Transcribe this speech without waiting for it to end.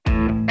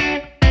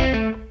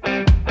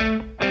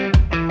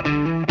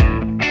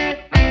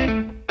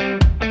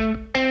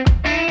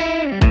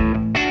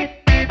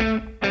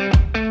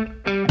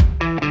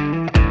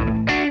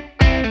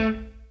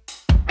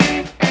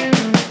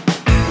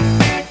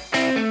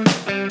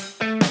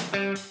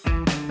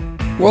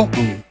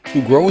Welcome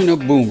to Growing Up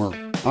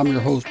Boomer. I'm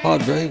your host,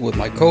 Padre, with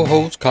my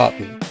co-host,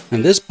 Cotton.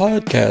 And this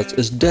podcast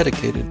is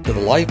dedicated to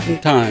the life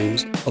and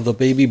times of the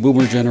baby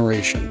boomer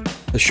generation.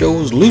 The show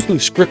is loosely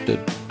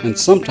scripted, and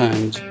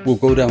sometimes we'll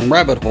go down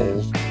rabbit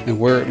holes, and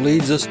where it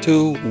leads us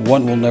to,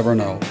 one will never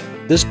know.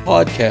 This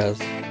podcast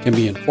can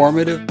be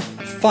informative,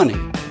 funny,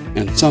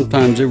 and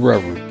sometimes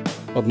irreverent.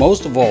 But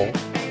most of all,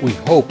 we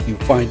hope you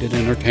find it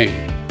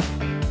entertaining.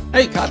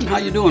 Hey, Cotton, how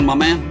you doing, my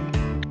man?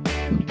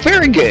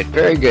 Very good,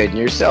 very good. And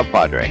yourself,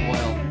 Padre?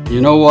 Well, you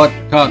know what,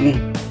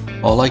 Cotton?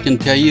 All I can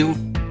tell you,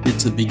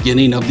 it's the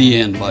beginning of the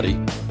end, buddy.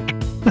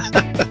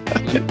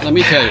 let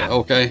me tell you,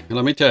 okay?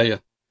 Let me tell you.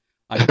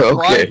 I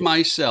pride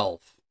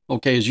myself.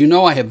 Okay, as you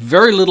know, I have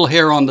very little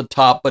hair on the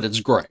top, but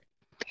it's gray.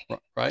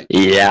 Right?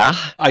 Yeah.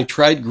 I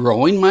tried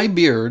growing my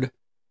beard,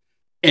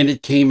 and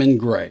it came in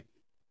gray.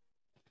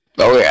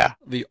 Oh, yeah.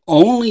 The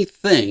only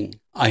thing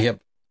I have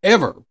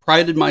ever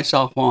prided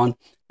myself on,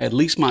 at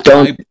least my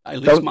Don't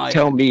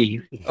tell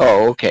me.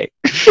 Oh, okay.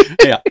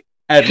 Yeah,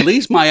 at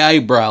least my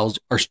eyebrows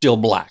are still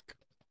black.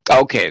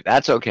 Okay,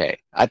 that's okay.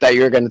 I thought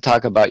you were going to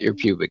talk about your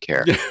pubic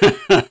hair.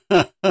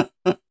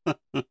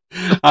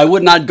 I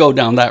would not go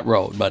down that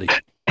road, buddy.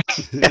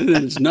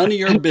 It's none of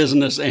your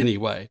business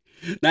anyway.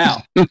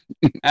 Now,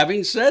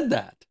 having said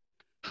that,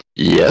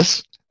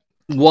 yes,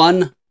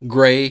 one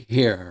gray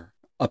hair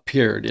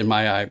appeared in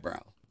my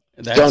eyebrow.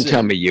 Don't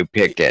tell me you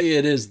picked it.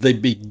 It is the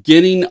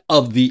beginning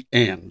of the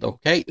end,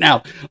 okay?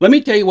 Now, let me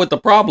tell you what the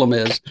problem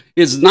is.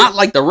 It's not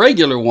like the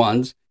regular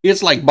ones.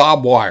 It's like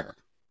barbed wire,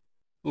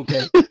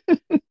 okay?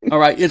 All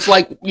right, it's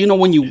like, you know,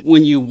 when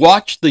you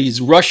watch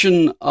these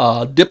Russian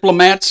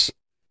diplomats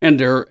and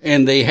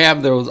they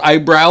have those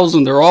eyebrows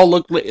and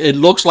it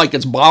looks like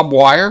it's barbed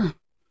wire.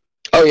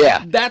 Oh,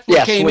 yeah. That's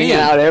what came in.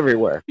 Out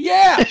everywhere.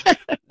 Yeah,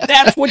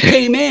 that's what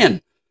came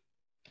in.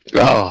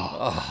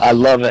 Oh, I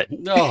love it.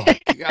 Oh,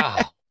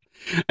 God.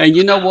 And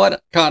you know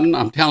what, Cotton?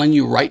 I'm telling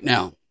you right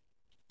now,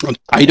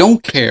 I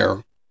don't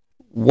care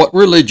what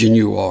religion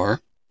you are,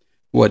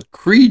 what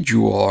creed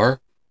you are,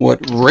 what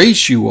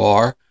race you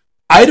are.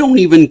 I don't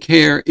even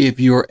care if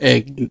you're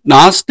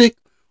agnostic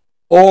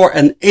or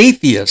an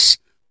atheist.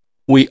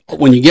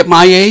 When you get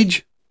my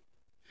age,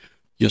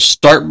 you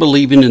start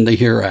believing in the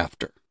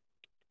hereafter.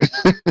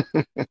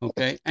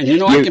 Okay? And you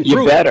know I can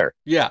prove it.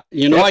 Yeah.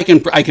 You know,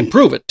 yep. I can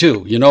prove it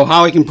too. You know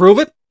how I can prove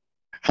it?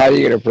 How are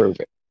you going to prove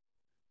it?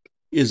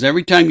 Is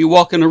every time you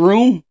walk in a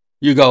room,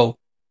 you go,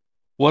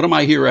 what am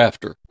I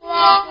hereafter?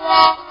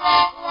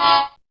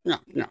 No.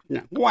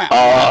 Wow.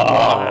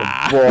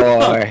 Oh,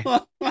 boy.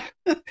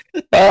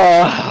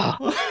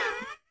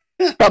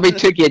 Probably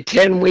took you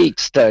 10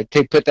 weeks to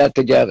put that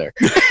together.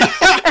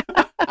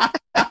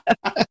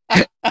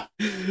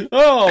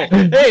 Oh,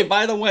 hey,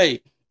 by the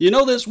way, you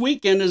know this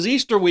weekend is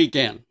Easter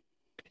weekend.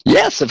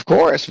 Yes, of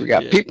course. We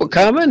got people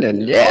coming,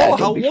 and oh,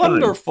 how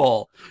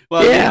wonderful. Fun.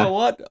 Well, You know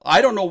what?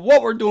 I don't know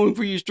what we're doing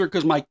for Easter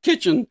because my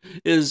kitchen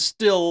is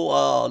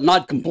still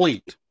not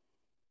complete.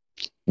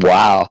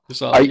 Wow.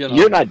 So,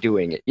 you're not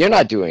doing it. You're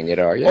not doing it,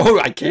 are you? Oh,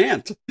 I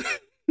can't.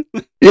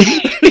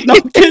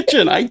 No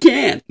kitchen. I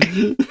can't.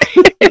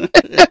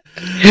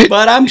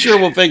 But I'm sure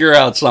we'll figure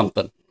out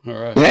something. All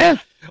right. Yeah.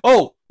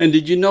 Oh, and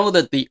did you know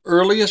that the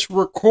earliest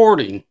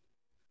recording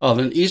of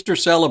an Easter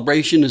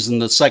celebration is in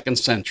the 2nd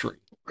century?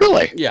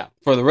 Really? Yeah,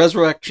 for the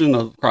resurrection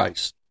of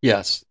Christ.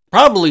 Yes.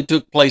 Probably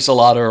took place a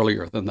lot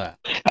earlier than that.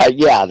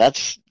 Yeah,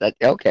 that's that.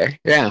 Okay.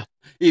 Yeah.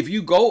 If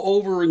you go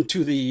over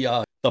into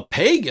the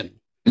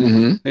pagan,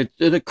 mm-hmm.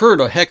 it occurred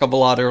a heck of a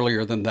lot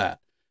earlier than that.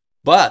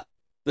 But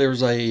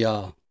there's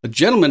a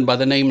gentleman by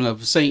the name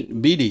of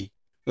Saint Bede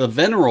the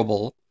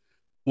Venerable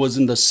was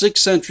in the 6th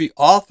century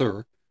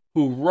author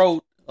who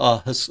wrote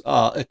his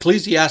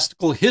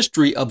ecclesiastical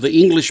history of the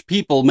English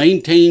people,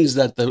 maintains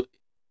that the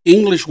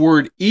English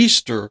word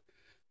Easter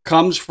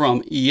comes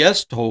from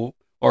Iesto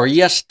or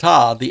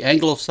Iesta, the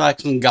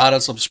Anglo-Saxon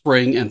goddess of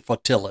spring and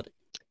fertility.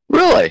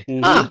 Really?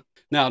 Mm-hmm. Huh.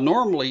 Now,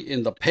 normally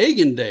in the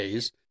pagan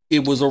days,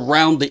 it was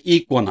around the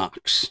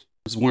equinox,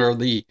 where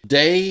the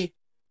day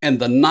and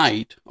the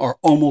night are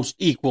almost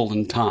equal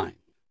in time.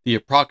 The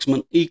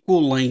approximate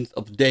equal length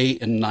of day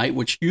and night,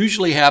 which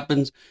usually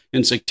happens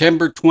in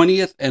September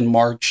 20th and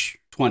March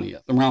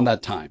 20th, around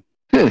that time.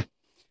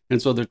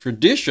 And so the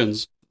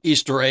traditions,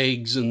 Easter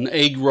eggs and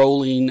egg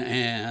rolling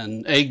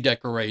and egg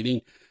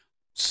decorating,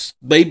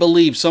 they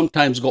believe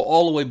sometimes go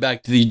all the way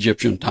back to the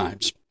Egyptian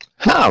times.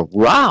 Oh,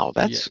 wow.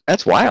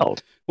 That's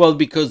wild. Well,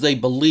 because they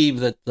believe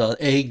that the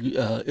egg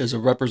is a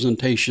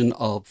representation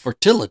of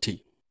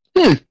fertility.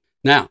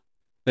 Now,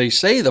 they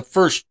say the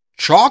first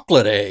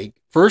chocolate egg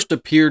first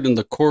appeared in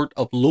the court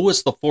of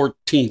Louis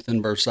XIV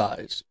in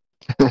Versailles.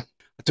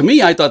 To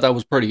me, I thought that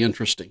was pretty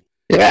interesting.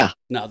 Yeah.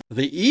 Now,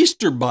 the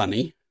Easter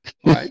bunny,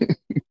 right?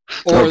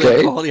 Or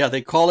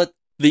they call it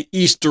the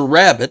Easter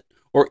rabbit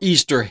or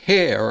Easter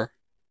hare,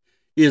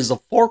 is a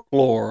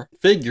folklore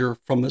figure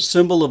from a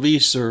symbol of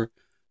Easter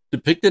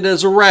depicted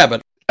as a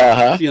rabbit.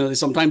 Uh-huh. You know,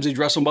 sometimes they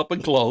dress them up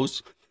in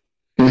clothes.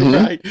 Mm-hmm.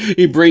 Right?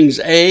 He brings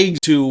eggs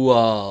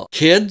to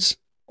kids.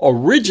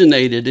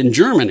 Originated in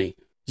Germany.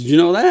 Did you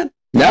know that?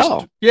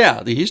 No.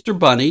 The Easter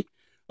Bunny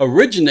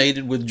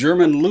originated with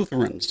German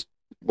Lutherans.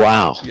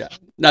 Wow. Yeah.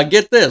 Now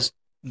get this.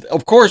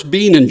 Of course,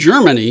 being in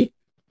Germany,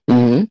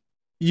 Mm-hmm.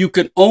 you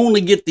could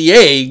only get the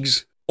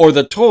eggs or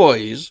the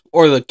toys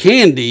or the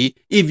candy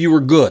if you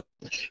were good.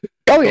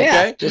 Oh,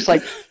 yeah. Okay? Just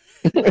like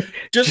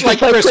Just like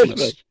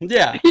Christmas.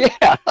 Yeah.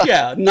 Yeah.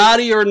 Yeah.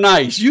 Naughty or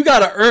nice. You got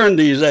to earn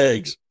these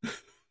eggs.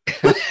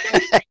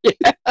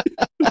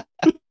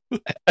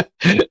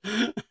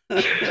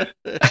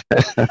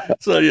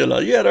 So, you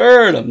got to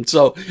earn them.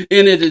 So,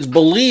 and it is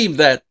believed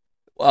that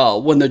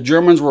when the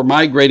Germans were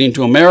migrating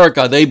to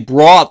America, they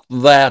brought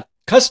that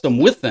custom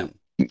with them.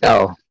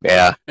 Oh,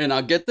 yeah. And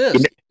I'll get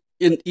this.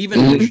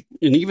 Even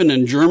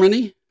in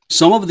Germany,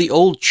 some of the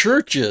old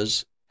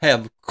churches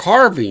have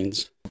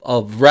carvings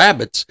of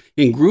rabbits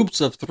in groups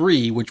of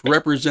 3, which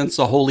represents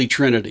the Holy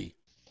Trinity.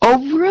 Oh,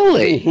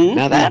 really? Mhm.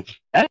 Now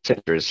that's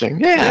interesting.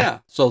 Yeah.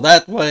 So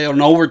that way,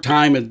 and over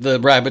time, the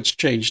rabbits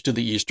changed to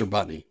the Easter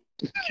Bunny.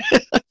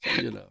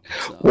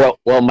 So.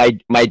 Well,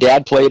 my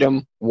dad played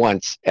him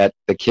once at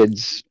the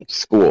kids'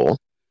 school,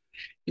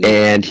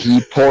 and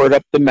he poured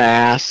up the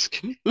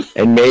mask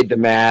and made the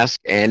mask,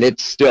 and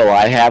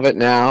I have it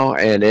now,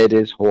 and it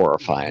is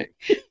horrifying.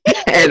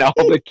 And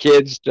all the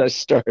kids just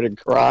started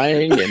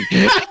crying. And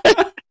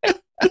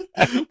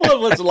What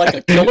was it, like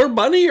a killer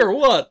bunny or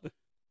what?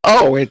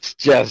 oh, it's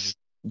just,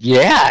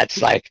 yeah,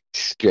 it's like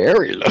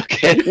scary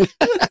looking.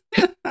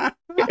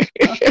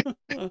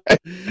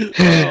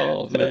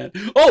 Oh, man.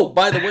 Oh,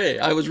 by the way,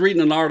 I was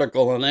reading an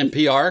article on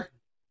NPR.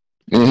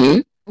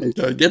 Mm-hmm.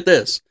 Get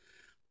this.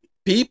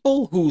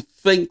 People who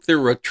think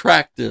they're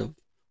attractive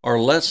are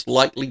less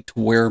likely to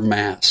wear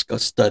masks, a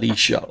study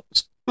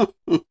shows.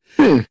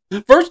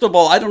 First of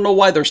all, I don't know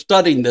why they're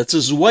studying this.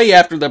 This is way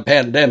after the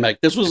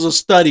pandemic. This was a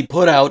study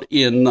put out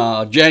in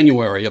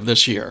January of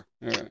this year.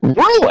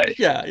 Really?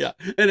 Yeah.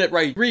 And it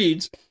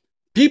reads,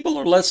 people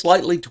are less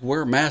likely to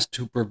wear masks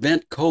to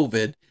prevent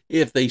COVID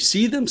if they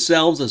see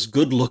themselves as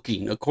good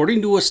looking,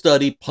 according to a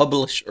study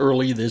published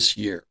early this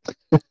year.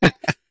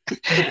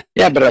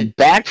 Yeah, but a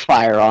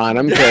backfire on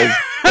them because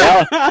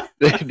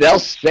they'll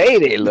say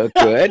they look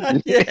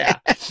good. Yeah.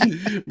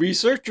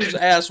 Researchers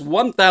asked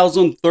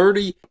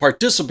 1,030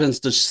 participants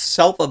to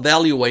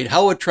self-evaluate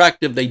how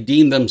attractive they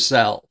deem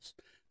themselves.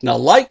 Now,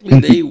 likely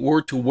they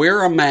were to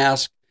wear a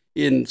mask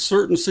in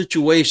certain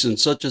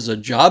situations, such as a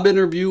job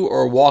interview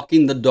or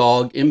walking the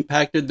dog,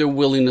 impacted their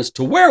willingness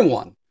to wear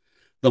one.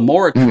 The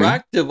more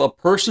attractive a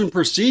person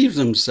perceives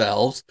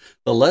themselves,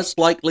 the less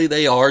likely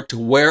they are to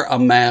wear a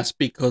mask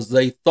because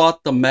they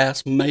thought the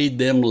mask made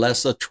them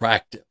less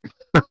attractive.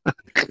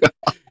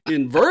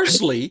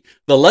 Inversely,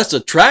 the less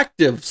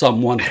attractive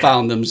someone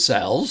found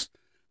themselves,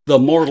 the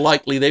more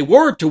likely they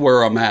were to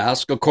wear a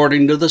mask,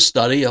 according to the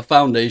study of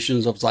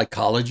Foundations of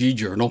Psychology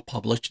journal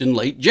published in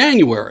late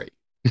January.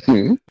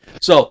 Mm-hmm.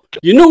 So,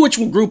 you know which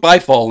group I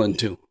fall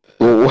into.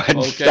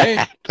 What's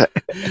that?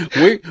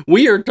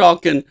 We are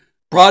talking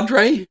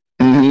Padre,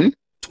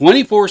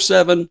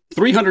 24/7,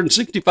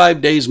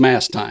 365 days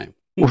mask time.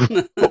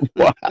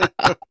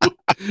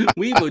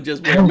 We would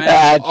just wear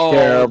masks all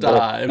the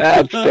time.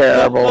 That's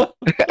terrible.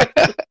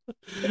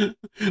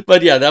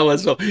 But yeah, that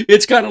was so.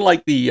 It's kind of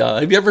like the.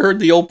 Have you ever heard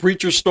the old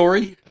preacher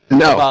story?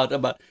 No.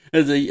 About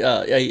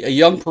a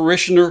young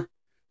parishioner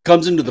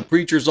comes into the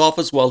preacher's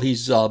office while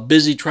he's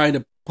busy trying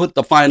to put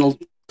the final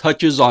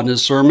touches on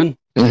his sermon,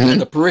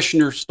 and the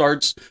parishioner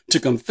starts to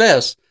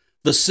confess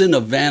the sin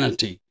of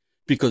vanity.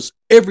 Because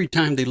every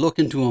time they look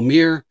into a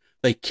mirror,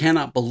 they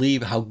cannot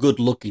believe how good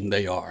looking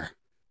they are.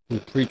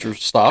 The preacher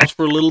stops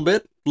for a little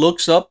bit,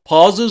 looks up,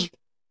 pauses,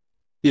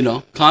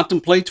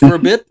 contemplates for a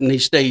bit, and he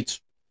states,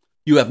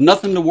 "You have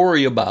nothing to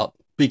worry about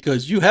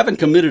because you haven't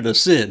committed a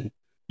sin.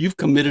 You've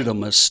committed a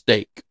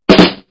mistake."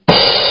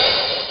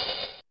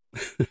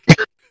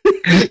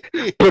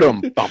 Put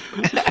 'em bump.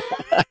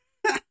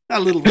 A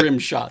little rim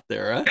shot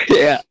there, huh?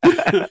 Yeah.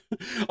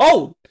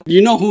 Oh,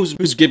 you know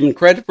who's given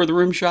credit for the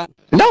rim shot?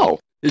 No.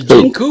 It's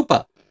Gene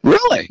Krupa.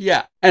 Really?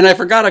 Yeah. And I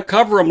forgot to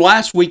cover him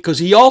last week because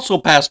he also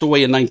passed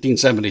away in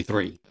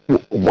 1973.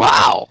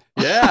 Wow.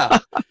 Yeah.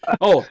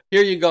 Oh,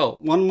 here you go.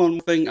 One more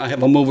thing. I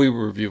have a movie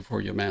review for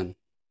you, man.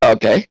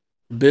 Okay.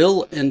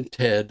 Bill and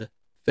Ted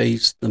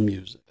Face the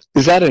Music.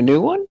 Is that a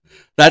new one?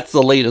 That's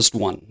the latest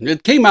one.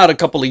 It came out a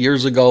couple of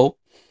years ago,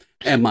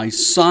 and my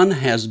son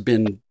has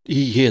been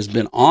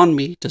on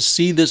me to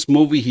see this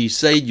movie. He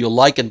said you'll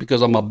like it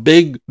because I'm a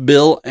big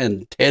Bill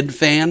and Ted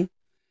fan.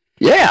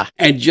 Yeah.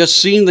 And just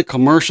seeing the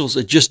commercials,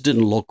 it just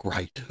didn't look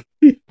right.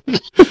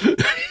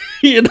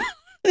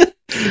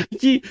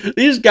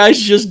 These guys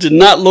just did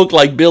not look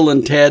like Bill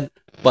and Ted,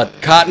 but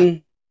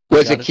Cotton.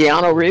 Was it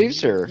Keanu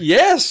Reeves or?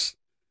 Yes.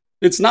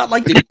 It's not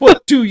like they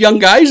put 2 young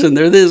guys in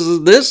there.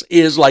 This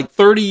is like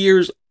 30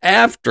 years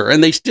after,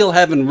 and they still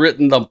haven't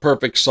written the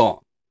perfect song.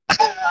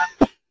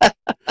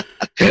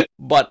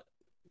 But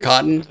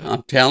Cotton,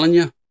 I'm telling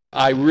you,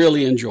 I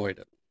really enjoyed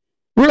it.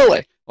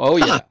 Really? Oh,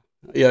 yeah.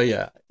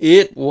 Yeah.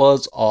 It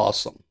was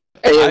awesome.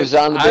 And it was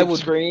on the big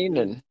screen,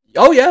 and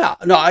oh yeah,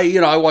 no,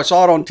 I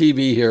saw it on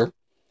TV here.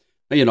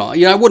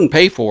 I wouldn't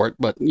pay for it,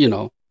 but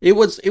It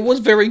was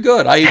very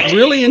good. I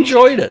really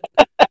enjoyed it.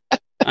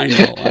 I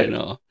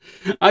know.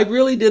 I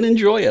really did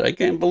enjoy it. I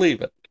can't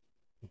believe it.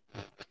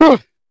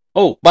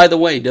 Oh, by the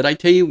way, did I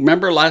tell you,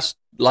 remember last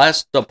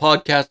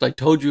podcast I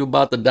told you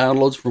about the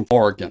downloads from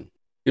Oregon?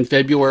 In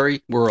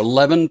February, we're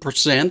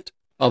 11%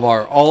 of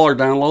all our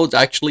downloads,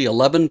 actually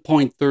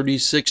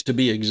 11.36 to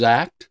be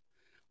exact,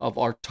 of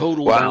our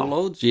total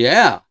downloads.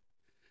 Yeah.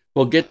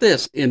 Well, get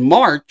this. In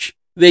March,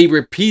 they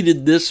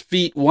repeated this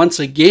feat once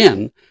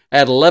again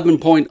at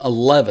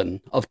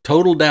 11.11 of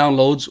total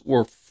downloads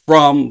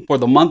for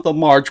the month of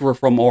March were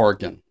from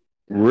Oregon.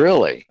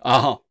 Really?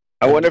 Uh-huh.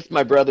 I wonder if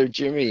my brother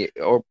Jimmy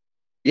my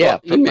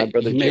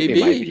brother Jimmy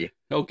might be.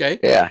 Okay.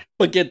 Yeah.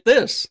 But get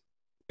this.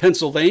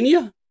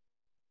 Pennsylvania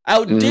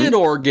outdid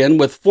Oregon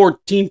with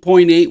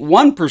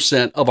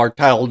 14.81% of our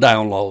total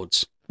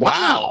downloads.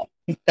 Wow.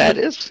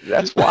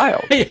 That's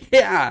wild.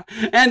 Yeah.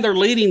 And they're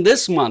leading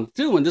this month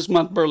too, and this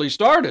month barely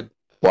started.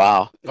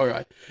 Wow. All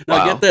right.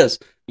 Now get this.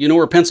 You know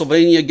where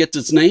Pennsylvania gets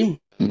its name?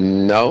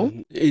 No.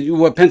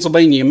 What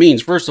Pennsylvania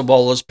means, first of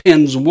all, is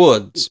Penn's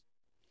Woods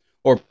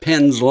or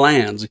Penn's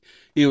Lands.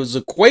 He was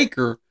a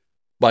Quaker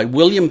by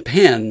William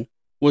Penn,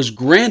 was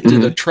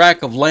granted a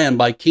tract of land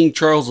by King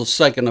Charles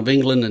II of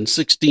England in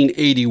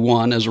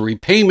 1681 as a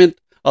repayment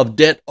of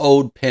debt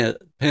owed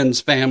Penn's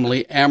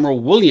family,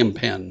 Admiral William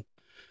Penn.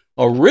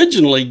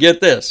 Originally,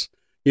 get this,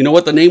 you know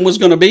what the name was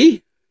going to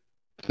be?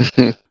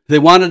 They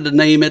wanted to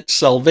name it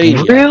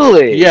Sylvania.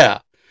 Really? Yeah.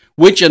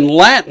 Which in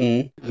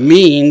Latin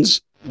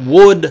means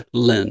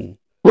woodland.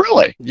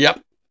 Really?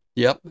 Yep.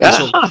 That's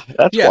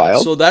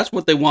wild. So that's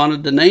what they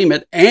wanted to name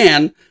it.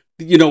 And,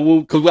 you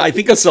know, because I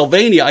think of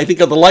Sylvania, I think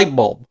of the light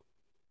bulb.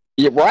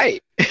 You're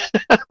right.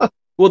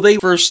 Well, they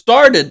first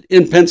started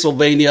in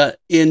Pennsylvania,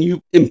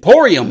 in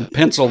Emporium,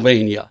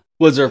 Pennsylvania,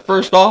 was their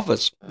first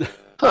office.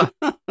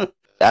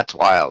 That's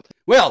wild.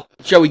 Well,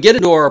 shall we get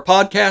into our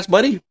podcast,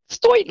 buddy?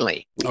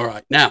 Certainly. All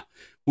right. Now,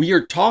 we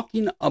are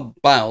talking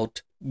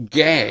about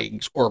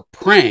gags or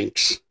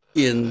pranks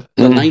in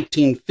the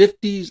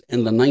 1950s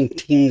and the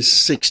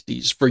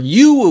 1960s. For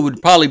you, it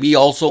would probably be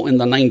also in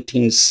the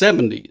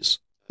 1970s.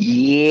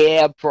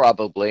 Yeah,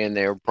 probably. And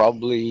they're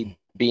probably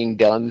being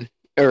done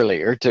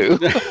earlier, too.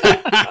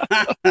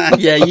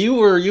 Yeah, you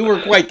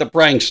were quite the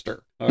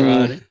prankster. All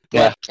right.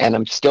 Yeah, and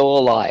I'm still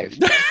alive.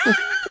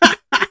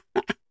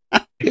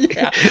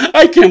 Yeah,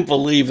 I can't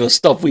believe the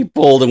stuff we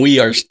pulled, and we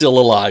are still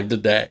alive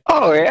today.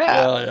 Oh,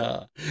 yeah.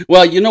 Yeah.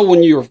 Well, you know,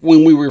 when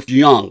we were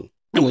young,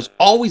 it was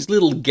always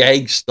little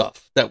gag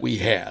stuff that we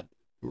had,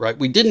 right?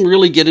 We didn't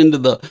really get into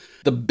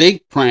the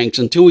big pranks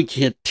until we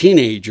hit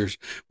teenagers.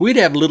 We'd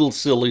have little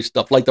silly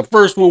stuff. Like the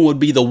first one would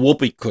be the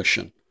whoopee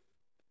cushion.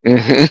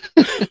 Yeah,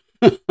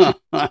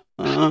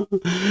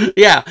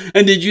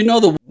 and did you know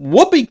the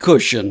whoopee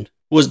cushion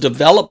was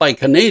developed by a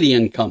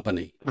Canadian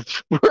company?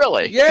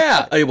 Really?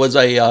 Yeah, it was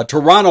a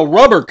Toronto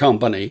rubber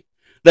company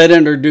that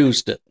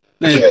introduced it.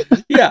 And,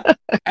 yeah,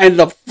 and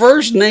the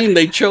first name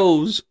they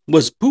chose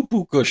was Poo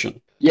Poo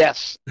Cushion.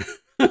 Yes,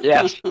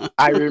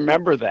 I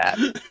remember that.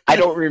 I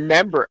don't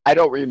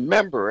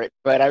remember it,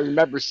 but I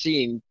remember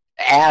seeing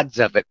ads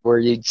of it where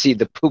you'd see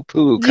the poo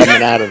poo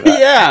coming out of it.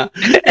 Yeah,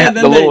 and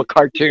then the little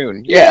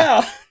cartoon.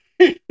 Yeah.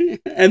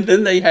 And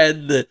then they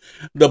had the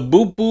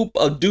Boop Boop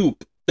a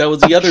Doop. That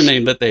was the other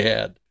name that they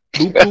had.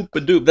 Boop Boop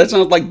a Doop. That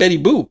sounds like Betty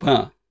Boop,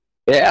 huh?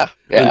 Yeah.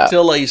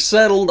 Until they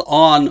settled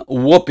on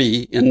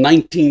Whoopi in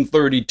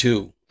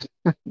 1932.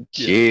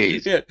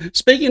 Jeez. Yeah.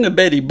 Speaking of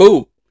Betty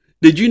Boop,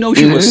 did you know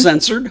she was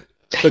censored?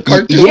 The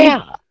cartoon?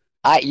 Yeah.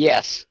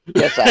 Yes,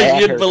 I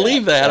had You'd heard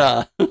believe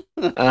that,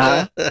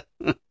 huh?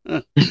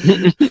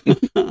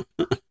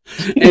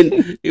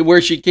 And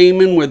where she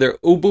came in with her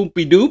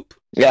ooboopy doop.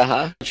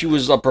 Yeah. She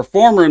was a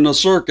performer in the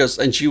circus,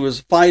 and she was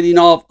fighting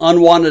off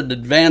unwanted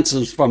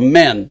advances from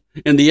men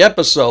in the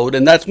episode,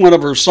 and that's one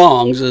of her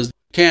songs is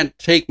 "Can't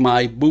Take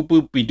My Boop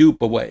Boopy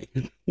Doop Away."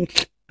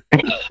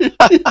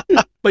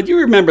 But you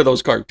remember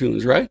those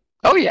cartoons, right?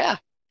 Oh yeah.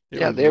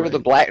 They were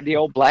the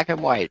old black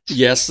and whites.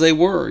 Yes, they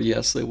were.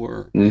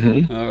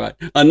 Mm-hmm. All right.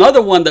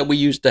 Another one that we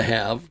used to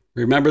have.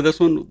 Remember this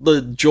one?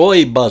 The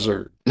Joy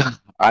Buzzard.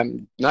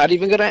 I'm not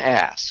even going to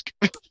ask.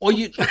 Well,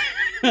 you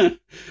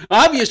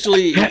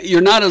obviously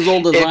you're not as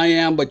old as I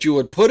am, but you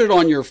would put it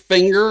on your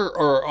finger,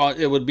 or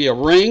it would be a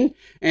ring,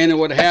 and it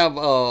would have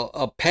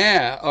a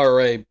pad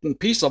or a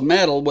piece of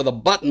metal with a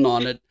button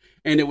on it,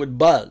 and it would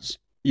buzz.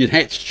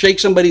 You'd shake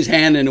somebody's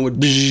hand, and it would.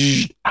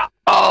 Bzz.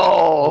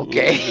 Oh,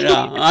 okay.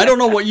 Yeah, I don't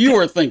know what you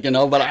were thinking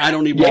of, but I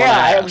don't even want to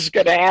ask. I was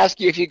going to ask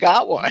you if you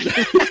got one.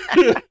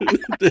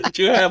 Did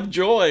you have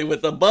joy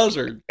with a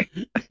buzzard?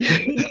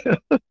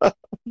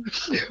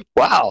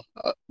 Wow.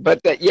 But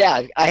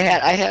I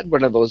had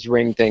one of those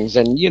ring things,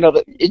 and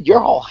your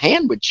whole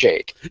hand would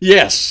shake.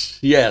 Yes,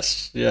 yeah.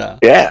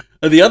 Yeah.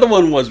 The other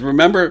one was,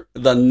 remember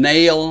the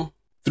nail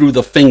through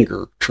the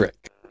finger trick?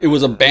 It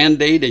was a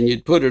Band-Aid, and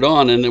you'd put it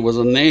on, and it was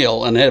a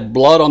nail, and it had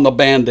blood on the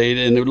Band-Aid,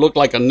 and it looked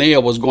like a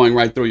nail was going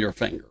right through your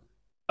finger.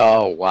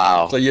 Oh,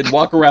 wow. So you'd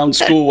walk around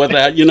school with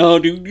that,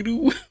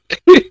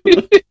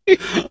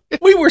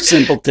 We were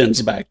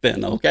simpletons back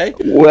then, okay?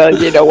 Well,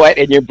 you know what?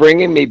 And you're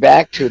bringing me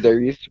back to there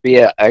used to be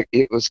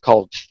it was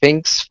called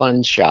Fink's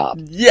Fun Shop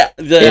Yeah,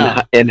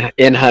 in yeah.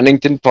 in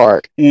Huntington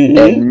Park, Mhm.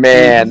 and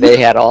man, they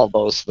had all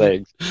those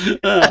things.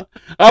 How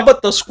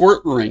about the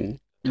squirt ring?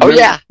 Oh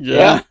Remember? yeah,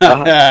 yeah.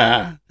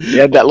 Uh-huh.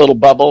 You had that little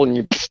bubble, and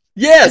you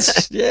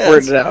Yes, squirt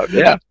yes. it out.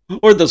 Yeah.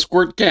 Or the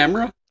squirt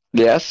camera.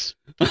 Yes.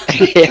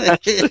 Yeah.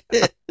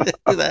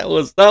 That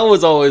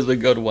was always a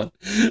good one.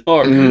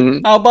 Or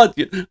Mhm. how about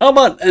you? How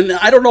about, and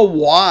I don't know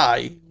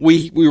why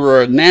we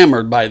were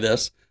enamored by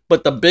this,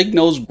 but the big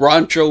nose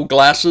Groucho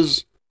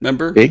glasses,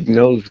 remember? Big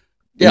nose.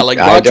 Yeah, like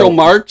I Groucho don't.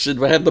 Marx, it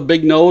would have the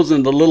big nose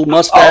and the little Oh,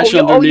 mustache oh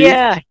underneath.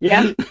 yeah,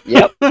 yeah,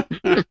 yep.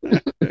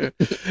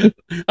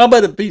 How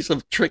about a piece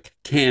of trick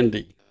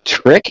candy?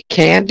 Trick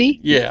candy?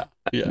 Yeah,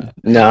 yeah.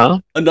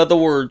 No. In other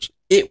words,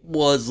 it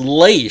was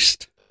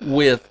laced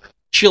with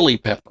chili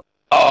pepper.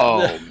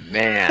 Oh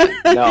man,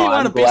 You no. want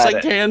I'm a piece glad of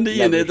it candy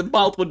never. and the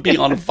mouth would be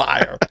on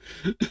fire.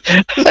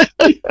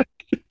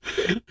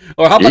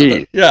 Or how about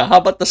Jeez. how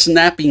about the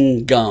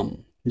snapping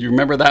gum? You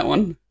remember that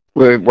one?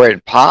 Where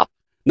it pop?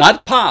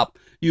 Not pop.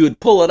 You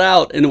would pull it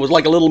out and it was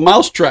like a little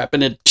mouse trap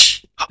and it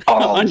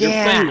Oh on your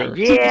yeah, finger.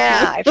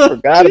 yeah. I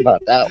forgot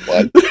about that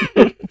one.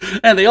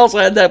 And they also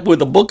had that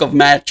with a book of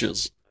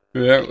matches.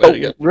 Yeah, Oh,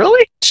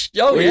 really?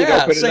 oh Where you go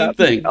yeah, put it same up?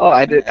 thing. Oh,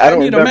 I did. I don't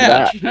need a remember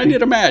that. match. I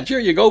need a match. Here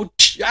you go.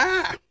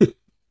 Ah.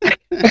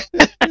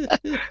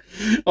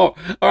 or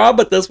how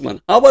about this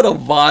one? How about a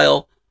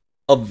vial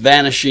of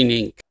vanishing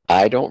ink?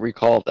 I don't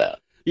recall that.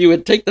 You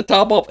would take the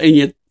top off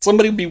and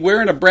somebody would be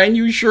wearing a brand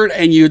new shirt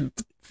and you'd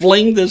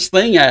fling this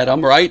thing at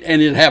them, right?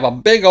 And it'd have a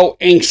big old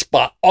ink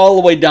spot all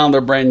the way down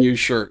their brand new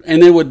shirt.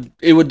 And it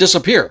would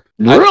disappear.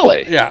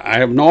 Really? I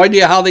have no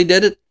idea how they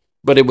did it,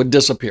 but it would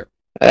disappear.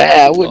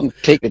 I wouldn't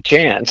take the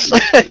chance.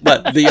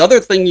 But the other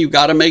thing you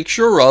got to make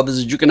sure of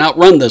is that you can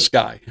outrun this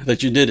guy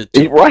that you did it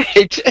to.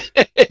 Right.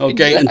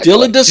 Okay,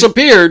 until it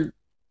disappeared,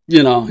 he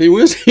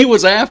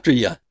was after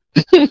you.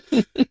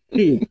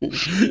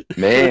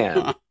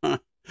 Man.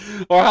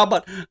 Or how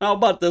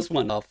about this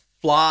one? A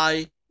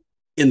fly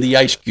in the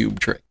ice cube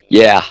trick.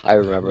 Yeah, I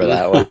remember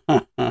that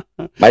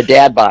one. My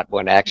dad bought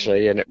one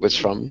actually, and it was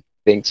from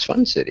Fink's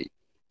Fun City.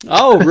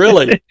 Oh,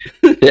 really?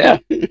 Yeah.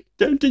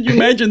 Can you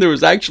imagine there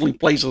was actually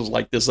places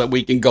like this that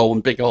we can go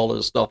and pick all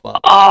this stuff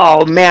up?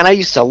 Oh man, I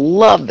used to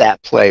love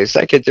that place.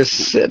 I could just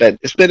sit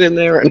in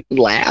there and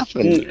laugh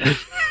and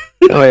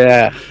oh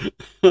yeah.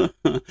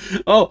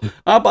 Oh,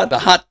 how about the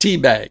hot tea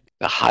bag?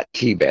 The hot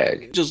tea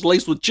bag. Just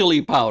laced with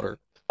chili powder.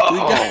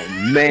 Oh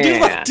You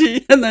man. like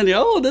tea, and then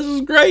this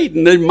is great,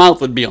 and then your mouth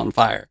would be on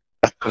fire.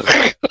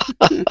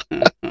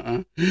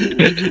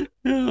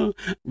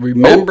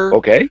 Remember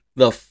Okay.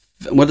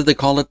 what did they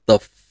call it? The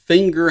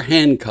finger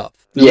handcuff.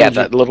 Yeah,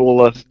 that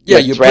little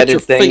you put threaded your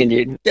thing, and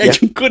you. Yeah, Yeah.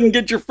 you couldn't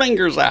get your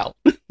fingers out.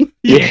 You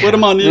Yeah. put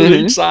them on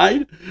Mhm. each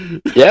side.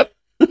 Yep.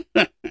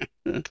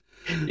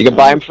 You can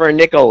buy them for a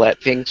nickel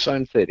at Fink's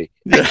Fun City.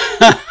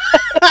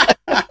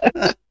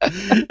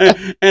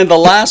 And the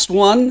last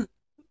one,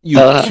 you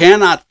Uh-huh.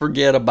 cannot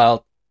forget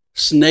about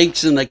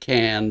snakes in a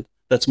can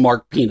that's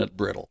marked peanut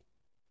brittle.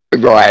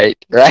 Right.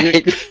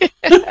 Right.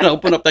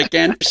 Open up that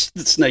can,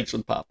 the snakes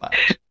would pop out.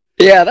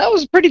 Yeah, that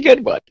was a pretty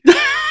good one.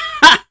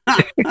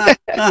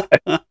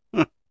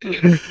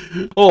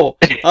 Oh,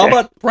 how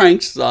about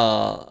pranks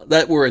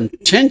that were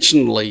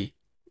intentionally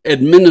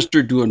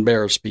administered to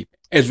embarrass people?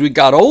 As we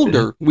got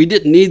older, we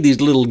didn't need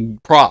these little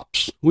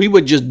props. We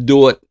would just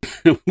do it.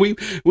 we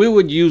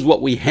would use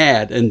what we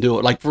had and do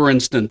it. Like, for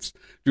instance,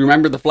 do you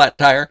remember the flat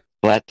tire?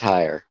 Flat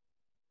tire.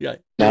 Yeah.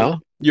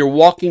 No? You're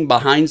walking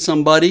behind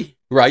somebody,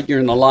 right?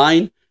 You're in the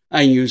line,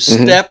 and you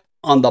step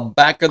on the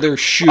back of their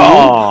shoe.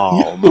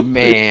 Oh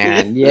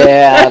man,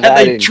 yeah. And I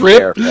they didn't trip,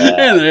 care for that.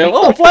 and they're,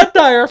 oh, flat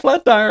tire,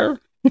 flat tire.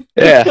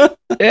 Yeah,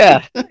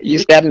 yeah. It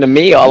used to happen to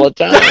me all the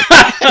time.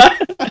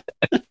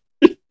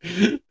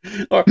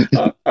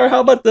 or how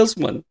about this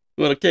one?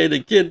 Well,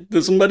 okay,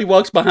 somebody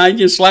walks behind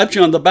you and slaps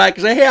you on the back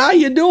and say, "Hey, how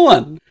you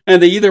doing?"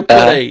 And they either put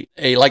a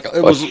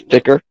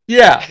Sticker.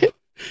 yeah,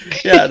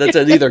 that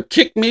said either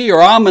 "kick me"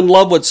 or "I'm in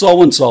love with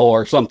so and so"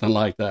 or something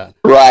like that.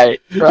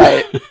 Right,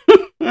 right.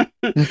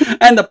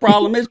 And the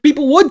problem is,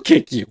 people would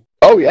kick you.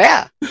 Oh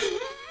yeah,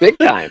 big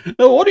time.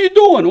 What are you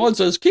doing? One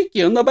says, "Kick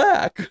you in the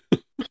back."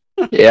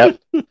 Yep.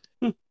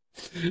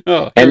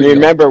 Oh, And here we go.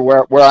 remember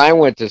where I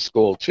went to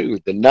school too,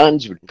 the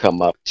nuns would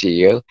come up to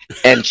you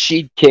and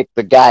she'd kick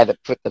the guy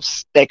that put the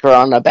sticker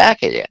on the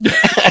back of you.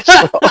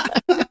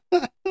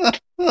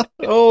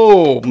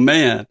 Oh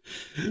man.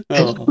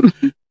 Oh.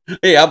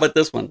 Hey, how about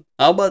this one?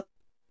 How about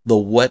the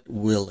wet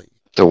willy?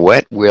 The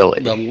wet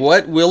willy. The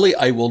wet willy.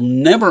 I will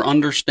never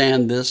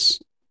understand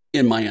this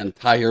in my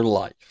entire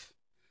life.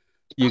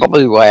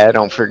 Probably why I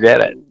don't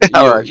forget it.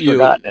 Or I've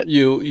forgotten it.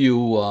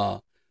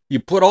 You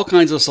put all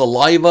kinds of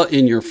saliva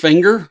in your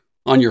finger,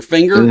 on your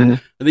finger,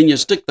 Mhm. and then you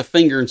stick the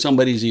finger in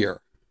somebody's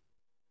ear.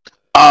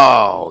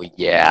 Oh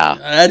yeah.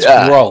 That's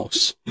Yeah.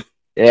 gross.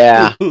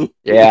 Yeah.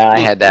 Yeah, I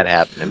had that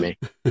happen to me.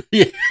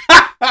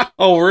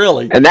 Oh,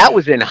 really? And that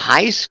was in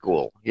high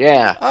school.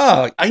 Yeah.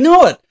 Oh, I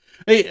know it.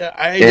 Hey,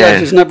 I Yeah.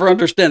 just never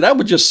understand. That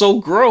was just so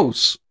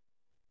gross.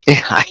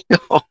 Yeah, I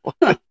know.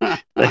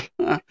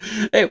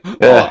 Hey,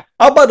 Uh,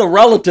 how about a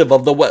relative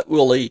of the wet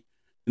willy?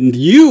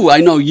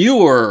 I know you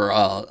were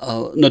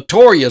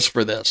notorious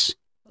for this.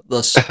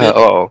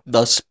 oh.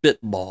 The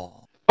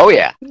spitball. Oh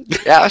yeah.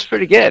 Yeah, that's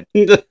pretty good.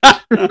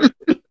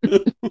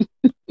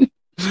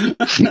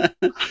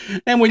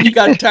 And when you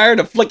got tired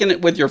of flicking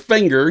it with your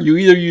finger, you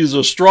either use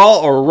a straw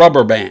or a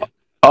rubber band.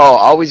 Oh,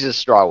 always a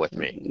straw with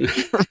me.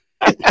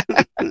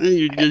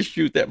 You just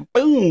shoot that.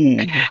 Boom.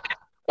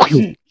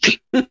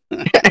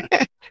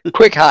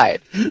 Quick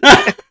hide.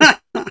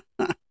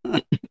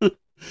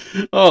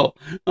 Oh,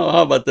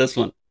 how about this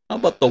one? How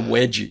about the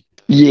wedgie?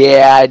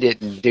 Yeah, I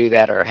didn't do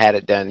that or had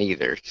it done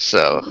either.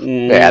 So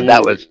yeah,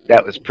 that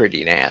was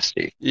pretty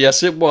nasty.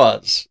 Yes, it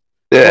was.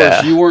 Of course,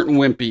 Yeah. you weren't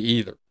wimpy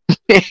either.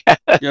 Yeah,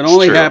 It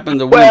only true. happened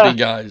to Well, wimpy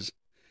guys.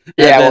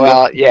 yeah,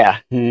 well, yeah.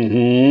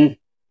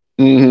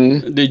 Mm-hmm.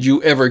 Mm-hmm. Did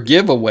you ever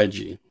give a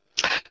wedgie?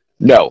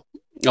 No.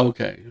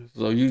 Okay,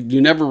 so you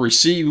never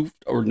received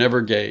or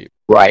never gave.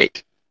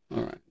 Right.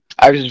 All right.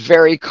 I was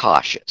very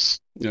cautious.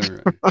 All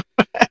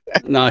right.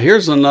 Now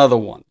here's another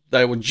one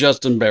that was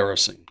just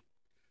embarrassing.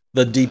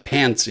 The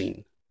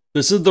depantsing.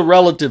 This is the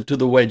relative to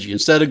the wedgie.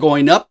 Instead of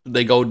going up,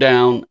 they go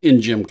down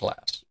in gym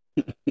class.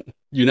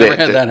 You never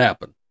had that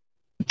happen.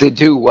 To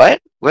do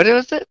what? What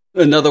was it?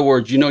 In other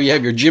words, you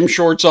have your gym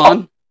shorts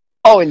on.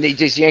 Oh, and they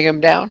just yank them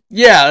down?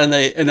 Yeah, and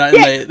they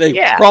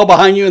Yeah. crawl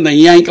behind you and they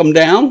yank them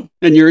down,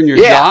 and you're in your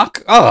Yeah.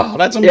 jock. Oh,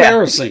 that's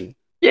embarrassing.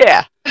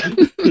 Yeah.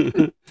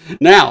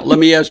 Now, let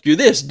me ask you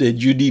this: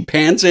 did you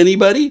depants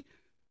anybody?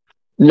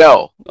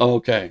 No.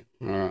 Okay,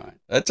 all right.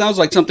 That sounds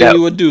like something No.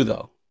 you would do,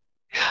 though.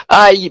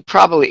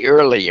 Probably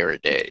earlier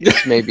days,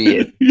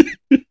 maybe.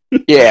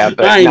 Yeah,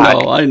 but I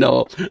not. know, I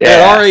know. Yeah.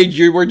 At our age,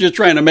 you were just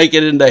trying to make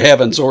it into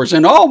heaven, so we're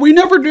saying, "Oh, we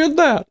never did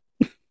that."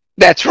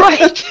 That's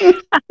right.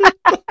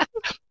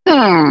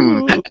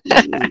 Not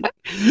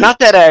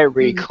that I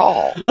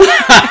recall.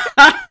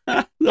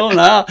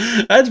 No,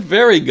 that's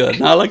very good.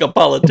 Not like a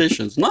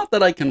politician's. Not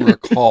that I can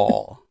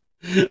recall.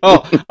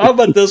 Oh, how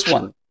about this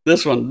one?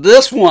 This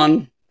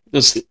one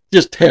is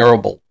just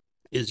terrible.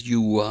 Is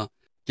you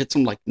get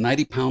some like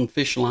 90-pound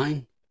fish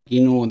line,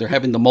 when they're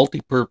having the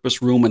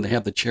multi-purpose room and they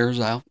have the chairs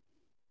out,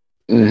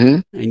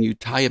 Mm-hmm. and you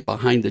tie it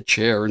behind the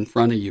chair in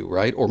front of you,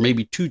 right? Or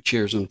maybe two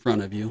chairs in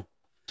front of you.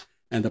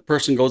 And the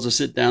person goes to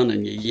sit down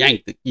and you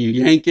yank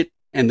it,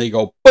 and they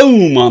go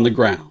boom on the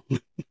ground.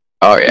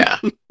 Oh, yeah.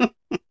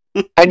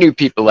 I knew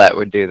people that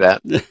would do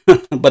that.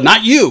 But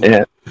not you.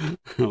 Yeah.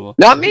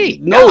 Not me.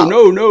 No.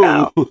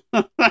 No.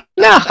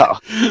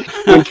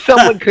 When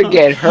someone could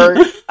get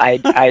hurt,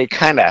 I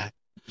kind of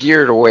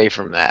geared away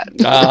from that.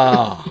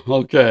 Ah,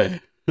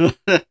 okay.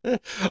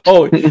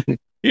 Oh,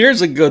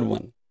 here's a good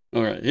one.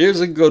 All right,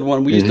 here's a good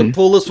one. We used to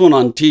pull this one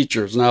on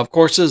teachers. Now, of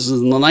course, this is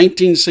in the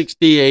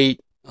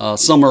 1968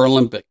 Summer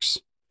Olympics.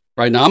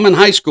 Right now, I'm in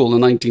high school in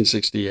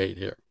 1968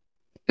 here.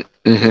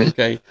 Mm-hmm.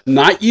 Okay,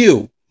 not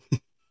you.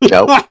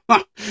 Nope.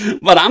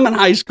 But I'm in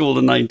high school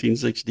in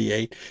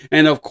 1968.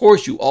 And of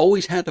course, you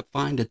always had to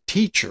find a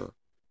teacher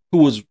who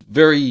was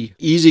very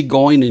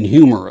easygoing and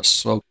humorous.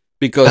 So,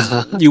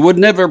 because you would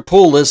never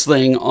pull this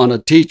thing on a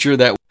teacher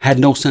that had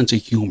no sense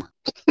of humor.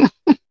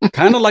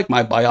 Kind of like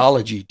my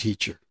biology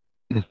teacher.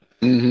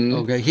 Mm-hmm.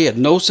 Okay, he had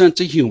no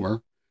sense of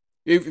humor.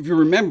 If you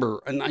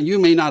remember, and you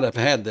may not have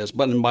had this,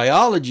 but in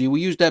biology,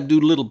 we used to have do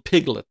little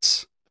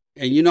piglets.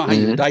 And you know how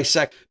you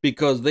dissect,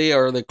 because they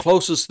are the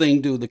closest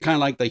thing to the kind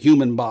of like the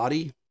human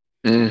body.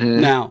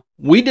 Mm-hmm. Now,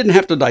 we didn't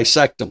have to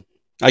dissect them.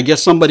 I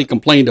guess somebody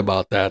complained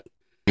about that.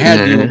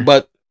 Had to,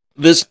 but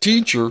this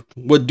teacher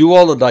would do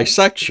all the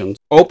dissections,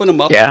 open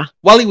them up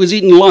while he was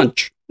eating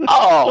lunch.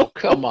 Oh,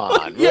 come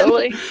on.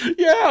 Really?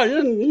 Yeah,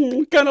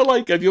 kind of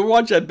like if you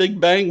watch that Big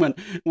Bang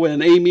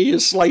when Amy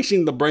is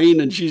slicing the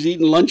brain and she's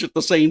eating lunch at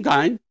the same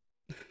time.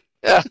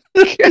 Yeah.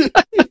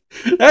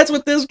 That's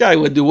what this guy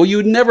would do. Well,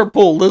 you'd never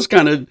pull this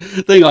kind of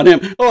thing on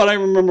him. Oh, and I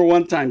remember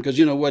one time, because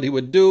you know what he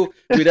would do?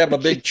 We'd have a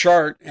big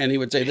chart, and he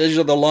would say, "These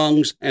are the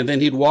lungs," and then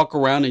he'd walk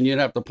around, and you'd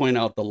have to point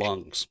out the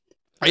lungs.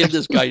 I had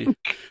this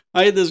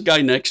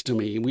guy next to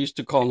me. We used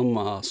to call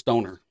him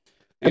Stoner.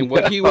 And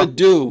what he would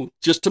do,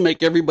 just to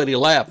make everybody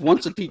laugh,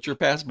 once the teacher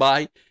passed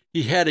by,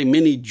 he had a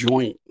mini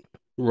joint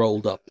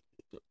rolled up,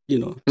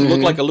 to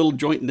look like a little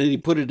joint, and then he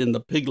put it in the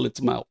piglet's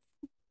mouth.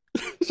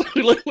 So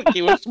he looked like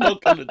he was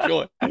smoking a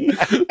joint.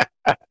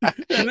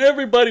 And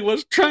everybody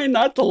was trying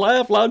not to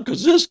laugh loud,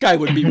 because this guy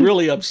would be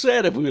really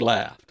upset if we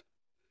laughed.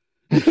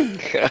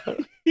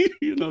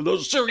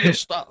 Those serious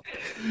stuff.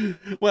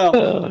 Well,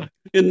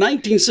 in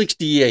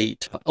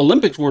 1968,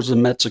 Olympics was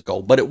in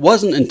Mexico, but it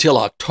wasn't until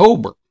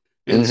October.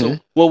 And so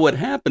what would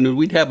happen is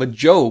we'd have a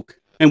joke,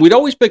 and we'd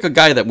always pick a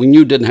guy that we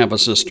knew didn't have a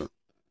sister.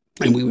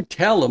 And we would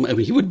tell him,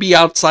 he would be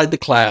outside the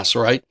class,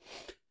 right?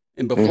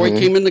 And before he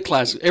came into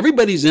class,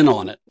 everybody's in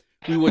on it.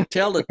 We would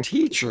tell the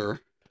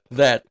teacher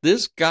that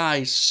this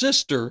guy's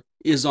sister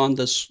is on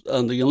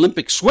the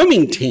Olympic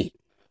swimming team.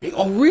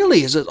 Oh,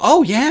 really? Is it?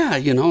 Oh, yeah,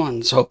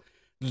 and so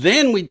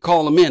Then we'd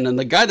call him in, and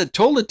the guy that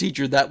told the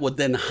teacher that would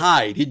then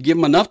hide. He'd give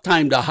him enough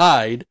time to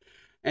hide,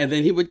 and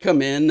then he would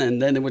come in,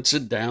 and then he would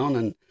sit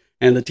down,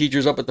 and the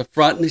teacher's up at the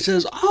front, and he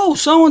says, "Oh,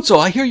 so-and-so,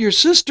 I hear your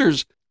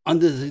sister's on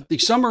the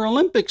Summer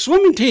Olympic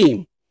swimming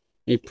team."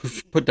 He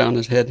put down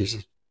his head, and he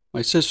says,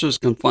 "My sister's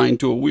confined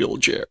to a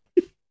wheelchair."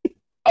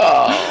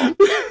 Oh.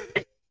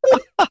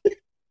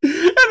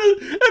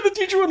 And the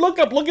teacher would look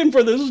up looking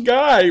for this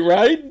guy,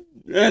 right?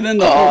 And then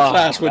the whole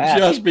class would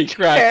just be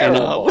cracking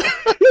up.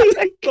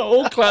 The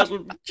whole class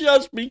would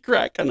just be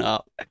cracking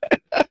up.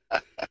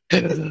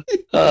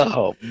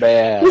 Oh,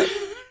 man.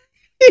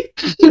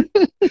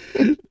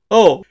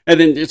 Oh, and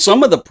then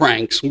some of the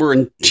pranks were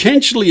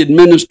intentionally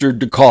administered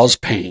to cause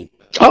pain.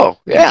 Oh,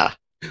 yeah.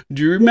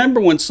 Do you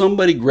remember when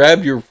somebody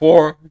grabbed your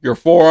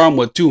forearm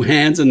with two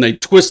hands and they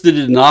twisted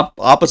it in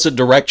opposite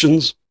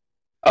directions?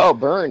 Oh,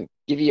 burn.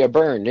 Give you a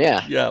burn,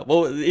 yeah. Yeah,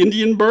 well,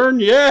 Indian burn,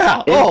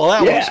 yeah. Oh,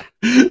 that was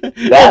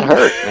that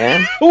hurt,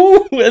 man.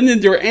 Ooh, and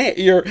then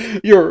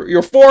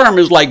your forearm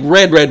is like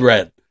red,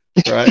 right?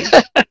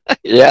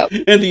 Yeah.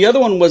 And the other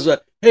one was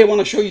hey, I want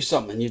to show you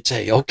something. And you'd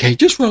say, okay,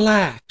 just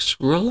relax,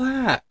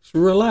 right? And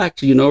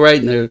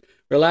they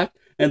relax,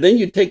 and then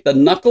you'd take the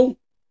knuckle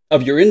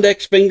of your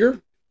index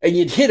finger and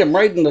you'd hit him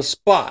right in the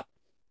spot,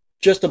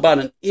 just about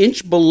an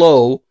inch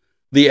below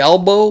the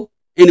elbow.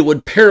 And it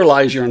would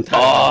paralyze your entire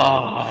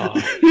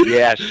arm.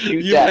 Yeah,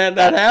 shoot you had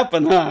that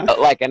happen, huh?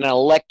 Like an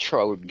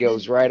electrode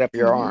goes right up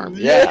your arm.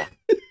 Yeah.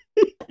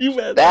 You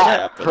had that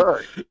happen.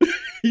 Hurt.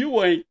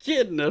 You ain't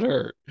kidding, it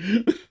hurt.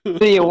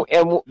 See,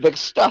 and the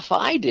stuff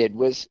I did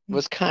was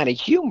kind of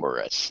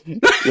humorous. You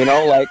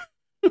know, like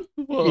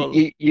well,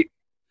 you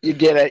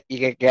get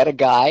a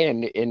guy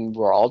and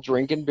we're all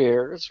drinking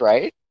beers,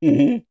 right?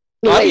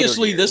 Mm-hmm.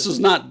 Obviously, this is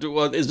not.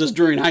 Is this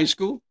during high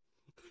school?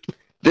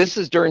 This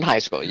is during high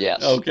school,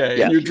 yes. Okay,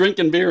 yes. And you're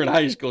drinking beer in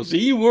high school. So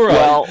you were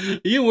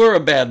a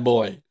bad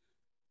boy.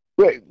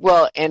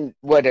 Well, and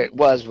what it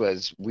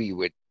was we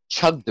would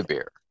chug the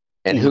beer,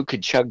 and who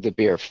could chug the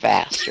beer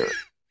faster?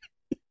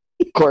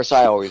 Of course,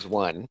 I always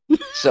won.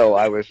 So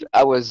I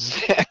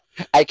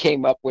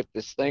came up with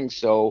this thing.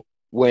 So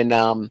when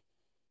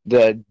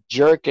the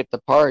jerk at the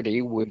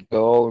party would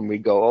go, and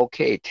we'd go,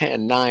 okay,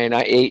 10, 9,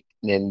 8,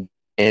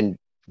 and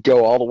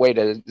go all the way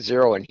to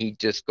 0, and he'd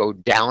just go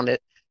down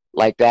it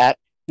like that.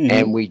 Mm-hmm.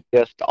 And we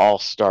just all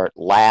start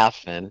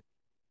laughing,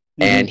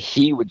 and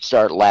he would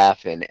start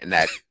laughing, and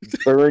that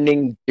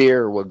burning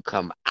beer would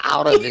come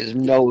out of his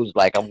nose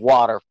like a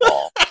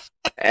waterfall,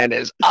 and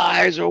his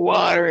eyes are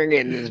watering,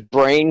 and his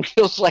brain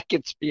feels like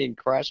it's being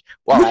crushed.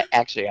 Well,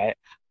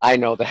 I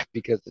know that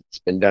because it's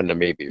been done to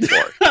me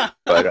before.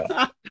 But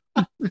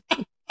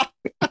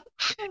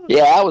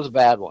yeah, that was a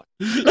bad one.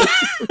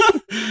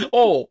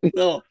 Oh,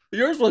 no,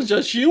 yours was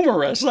just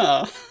humorous,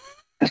 huh?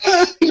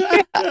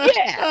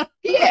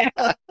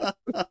 yeah.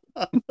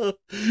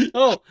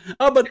 Oh,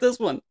 how about this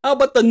one? How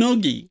about the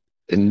noogie?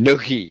 The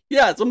noogie.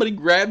 Yeah, somebody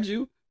grabbed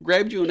you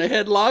in a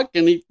headlock,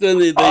 and they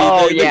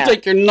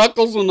take your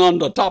knuckles and on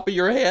the top of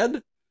your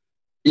head.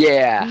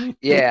 Yeah,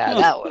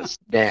 that was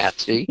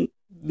nasty.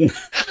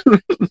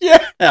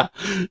 Yeah,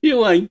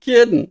 you ain't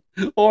kidding.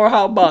 Or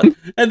how about,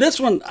 and this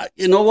one,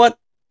 you know what?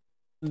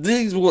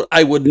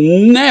 I would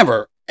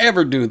never,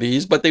 ever do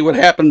these, but they would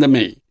happen to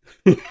me.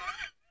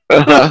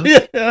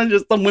 Yeah,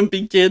 just a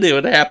wimpy kid. It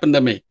would happen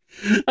to me.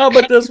 How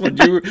about this one?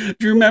 Do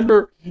you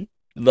remember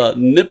the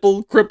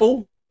nipple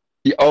cripple?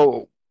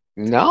 Oh,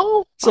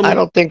 no. I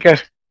don't think a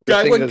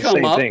guy would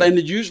come up, and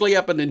it usually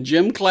happened in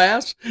gym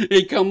class.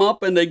 He'd come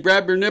up and they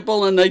grab your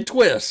nipple and they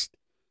twist.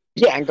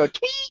 Yeah, and go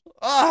tweet.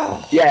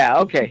 Oh. Yeah,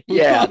 okay.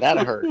 Yeah, that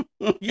hurt.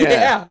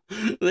 Yeah,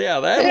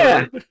 that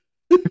hurt.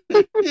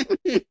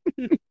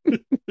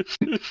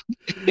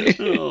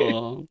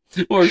 Oh.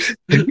 Or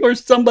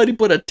somebody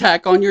put a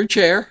tack on your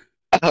chair.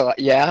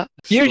 Yeah.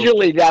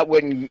 Usually that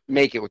wouldn't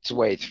make its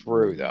way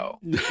through, though,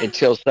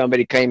 until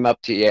somebody came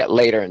up to you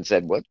later and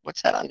said,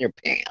 "What's that on your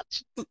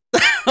pants?"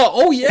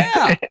 Oh,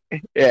 yeah.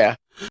 Yeah.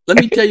 Let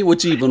me tell you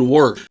what's even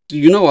worse.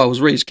 You know, I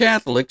was raised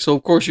Catholic, so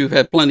of course you've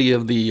had plenty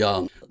of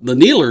the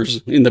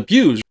kneelers in the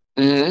pews.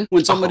 Mm-hmm.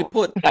 When somebody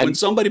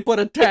put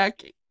a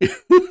tack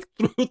through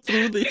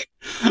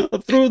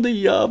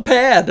the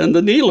pad and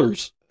the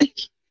kneelers.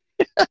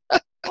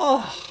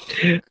 Oh,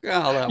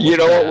 God, that was you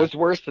know bad. what was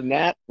worse than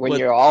that? When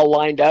you're all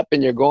lined up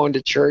and you're going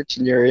to church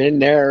and you're in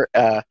there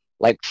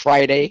like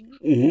Friday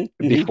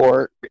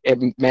before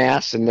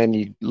Mass, and then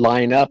you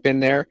line up in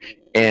there,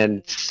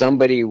 and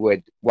somebody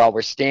would, while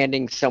we're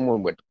standing,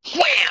 someone would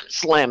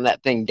slam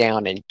that thing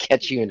down and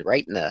catch you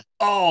right in the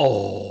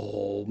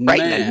in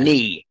the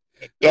knee.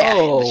 Yeah,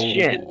 the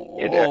shin.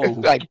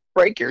 Like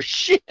break your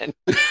shin.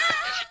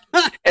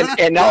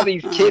 and all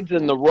these kids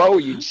in the row,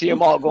 you'd see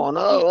them all going,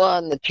 oh,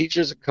 and the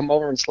teachers would come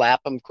over and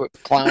slap them, quit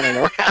clowning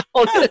around.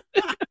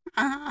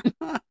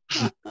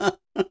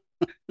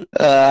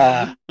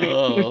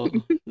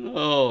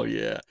 Oh,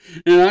 yeah.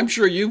 And I'm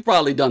sure you've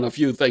probably done a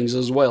few things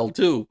as well,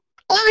 too.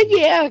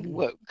 Yeah,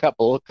 a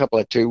couple of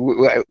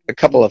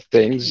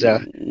things.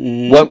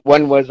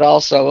 One was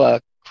also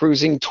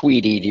cruising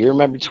Tweety. Do you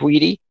remember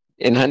Tweety?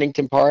 in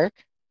Huntington Park.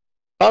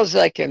 I was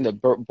like in the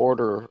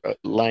border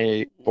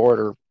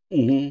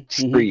Mm-hmm.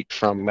 street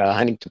from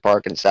Huntington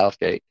Park and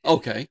Southgate.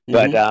 Okay.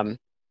 But Mm-hmm.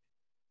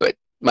 but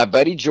my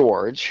buddy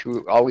George,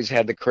 who always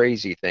had the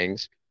crazy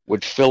things,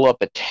 would fill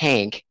up a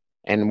tank,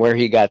 and where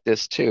he got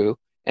this too,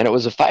 and it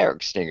was a fire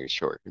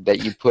extinguisher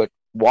that you put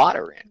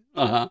water in.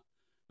 Uh-huh.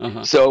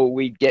 Uh-huh. So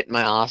we'd get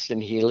my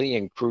Austin Healey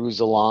and cruise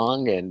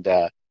along and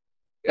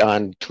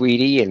on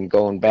Tweety and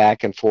going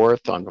back and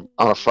forth on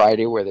a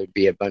Friday where there'd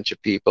be a bunch of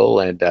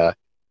people and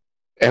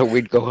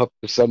we'd go up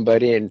to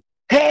somebody and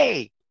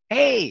hey,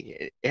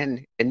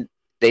 and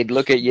they'd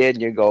look at you and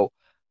you go,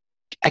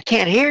 I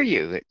can't hear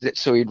you.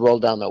 So he'd roll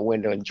down the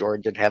window and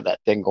George would have that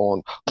thing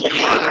going,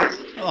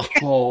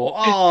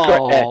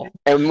 Oh.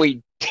 and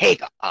we'd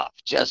take off,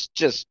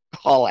 just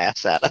haul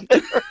ass out of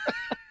it.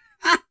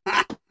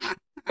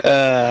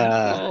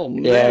 Oh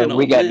Yeah, man.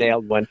 we Oh got man.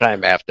 nailed one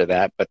time after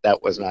that, but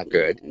that was not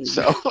good.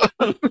 So,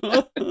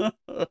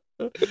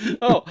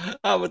 Oh,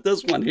 how about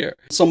this one here?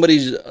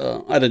 Somebody's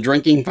at a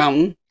drinking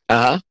fountain,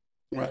 uh-huh.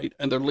 right?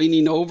 And they're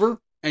leaning over,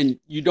 and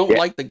you don't Yeah.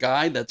 like the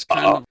guy that's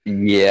kind of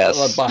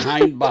Yes.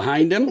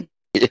 behind him,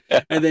 Yeah.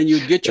 and then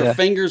you'd get your Yeah.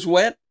 fingers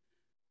wet,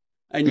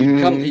 and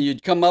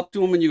you'd come up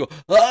to him and you go,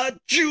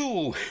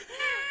 achoo,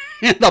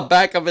 in the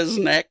back of his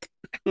neck,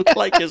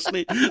 like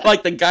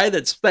like the guy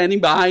that's standing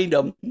behind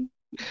him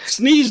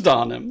sneezed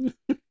on him.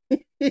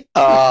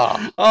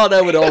 Oh, Oh,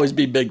 that would always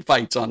be big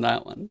fights on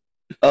that one.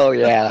 oh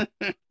yeah.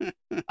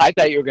 I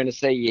thought you were going to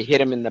say you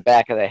hit him in the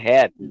back of the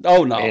head.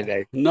 Oh no,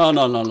 And no.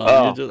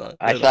 Oh, You just,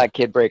 I thought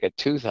kid break a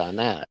tooth on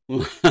that.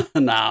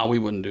 nah, we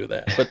wouldn't do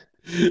that. But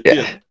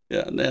Yeah.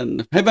 yeah. And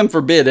then heaven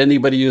forbid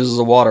anybody uses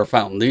a water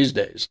fountain these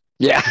days.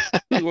 Yeah.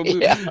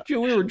 We Yeah.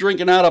 were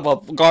drinking out of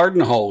a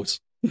garden hose.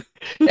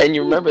 And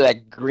you remember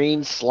that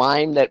green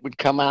slime that would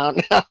come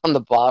out on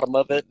the bottom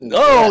of it? And,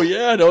 Oh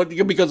yeah, no,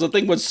 because the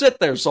thing would sit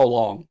there so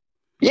long.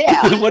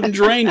 yeah. It wouldn't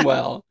drain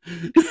well.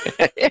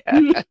 Yeah.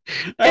 And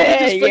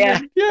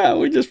Hey, yeah.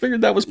 we just figured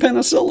that was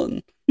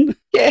penicillin. Yeah.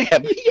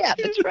 Yeah,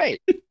 that's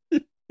right.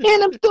 And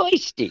I'm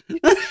thirsty.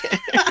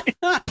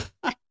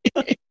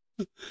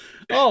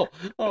 Oh,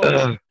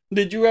 Ugh.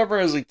 did you ever,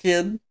 as a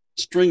kid,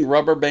 string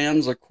rubber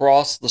bands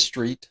across the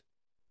street?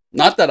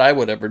 Not that I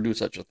would ever do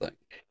such a thing.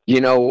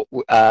 You know,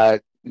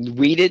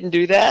 we didn't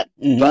do that,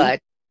 Mhm.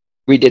 but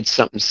we did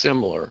something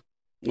similar.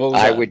 What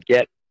was that?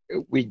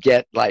 We'd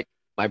get like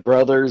my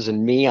brothers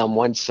and me on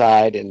one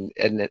side, and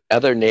the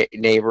other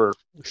neighbor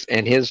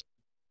and his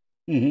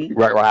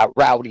Mhm.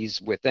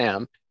 rowdies with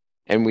them,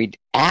 and we'd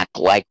act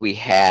like we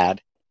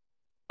had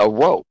a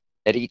rope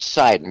at each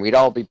side, and we'd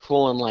all be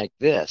pulling like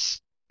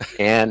this,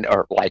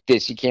 or like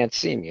this. You can't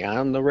see me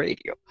on the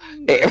radio,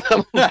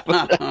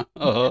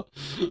 Uh-huh.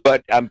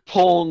 but I'm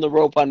pulling the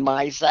rope on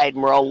my side,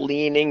 and we're all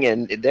leaning,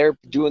 and they're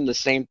doing the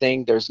same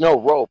thing. There's no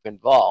rope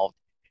involved,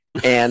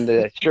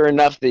 and sure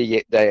enough,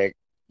 the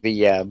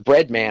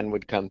bread man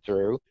would come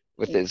through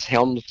with his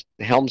Helms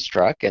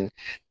truck, and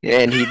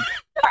he'd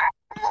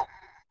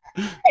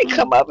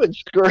come up and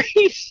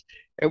screech,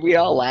 and we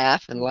all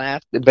laugh and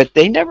laugh, but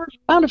they never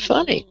found it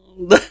funny.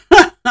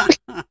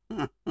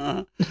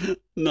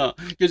 No,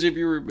 because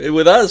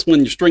with us,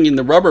 when you're stringing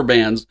the rubber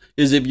bands,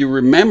 is if you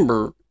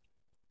remember,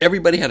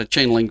 everybody had a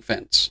chain link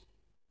fence,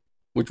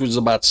 which was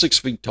about 6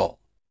 feet tall.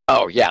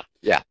 Oh yeah,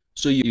 yeah.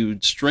 So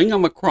you'd string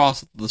them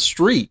across the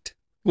street.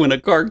 When a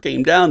car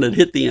came down, it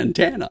hit the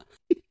antenna.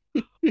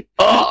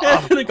 Oh,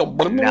 And it'd go,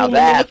 now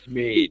that's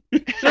mean.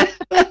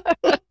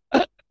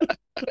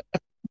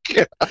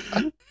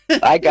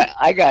 I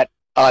got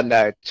on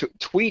the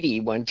Tweety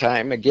one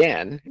time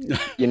again.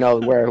 You know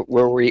where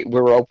we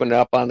were opening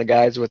up on the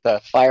guys with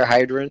the fire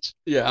hydrants.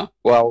 Yeah.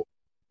 Well,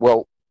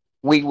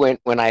 we went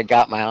when I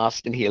got my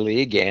Austin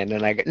Healey again,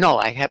 and I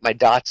had my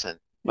Datsun,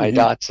 Mhm.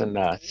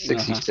 Datsun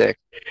 66.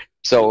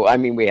 So I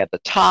mean, we had the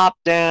top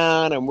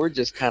down, and we're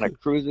just kind of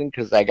cruising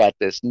because I got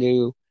this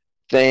new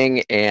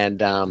thing,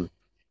 and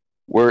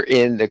we're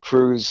in the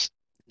cruise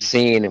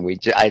scene, and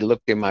I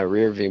looked in my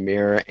rearview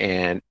mirror,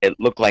 and it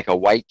looked like a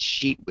white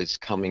sheet was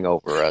coming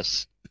over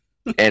us,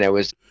 and it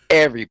was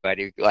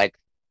everybody, like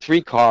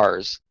 3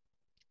 cars,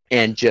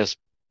 and just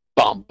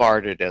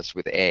bombarded us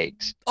with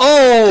eggs.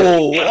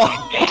 Oh!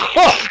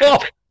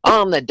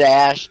 On the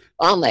dash,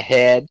 on the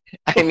head.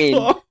 I mean,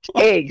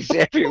 eggs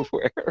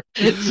everywhere.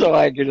 So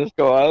I could just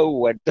go, oh,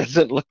 what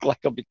doesn't look like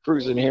I'll be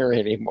cruising here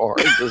anymore.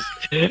 Just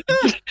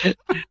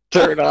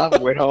turn off,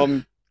 went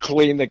home,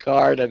 cleaned the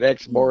car the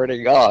next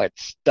morning. Oh, it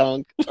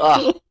stunk.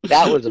 Oh,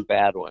 that was a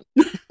bad one.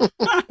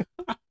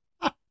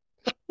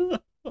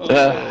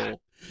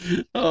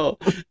 Oh,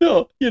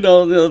 no. You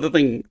know, the other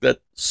thing that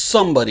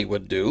somebody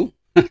would do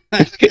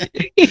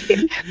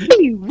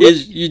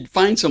is you'd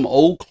find some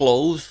old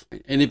clothes.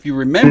 And if you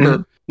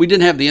remember, we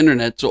didn't have the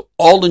internet, so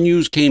all the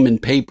news came in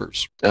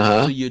papers.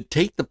 Uh-huh. So you'd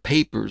take the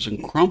papers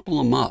and crumple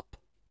them up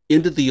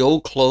into the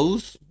old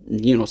clothes,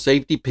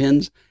 safety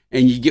pins,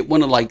 and you get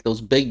one of like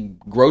those big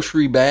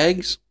grocery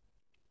bags,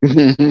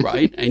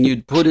 right? And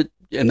you'd put it,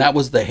 and that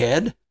was the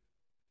head.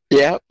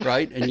 Yep.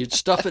 right? And you'd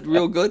stuff it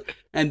real good.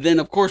 And then,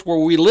 of course, where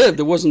we lived,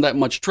 there wasn't that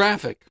much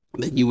traffic.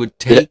 Then you would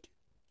take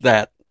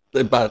that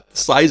about the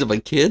size of a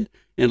kid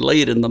and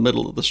lay it in the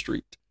middle of the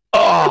street.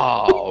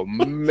 Oh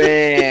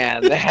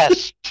man,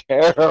 that's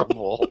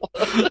terrible.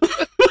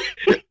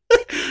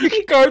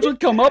 Cars would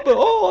come up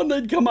and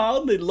they'd come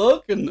out and they'd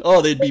look and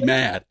they'd be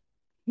mad.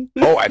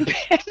 Oh, I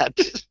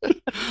bet.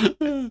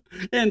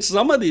 And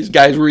some of these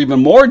guys were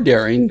even more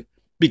daring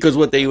because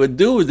what they would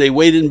do is they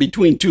wait in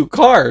between two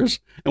cars,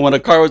 and when a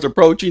car was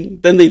approaching,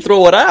 then they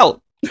throw it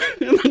out,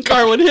 and the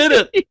car would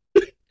hit it.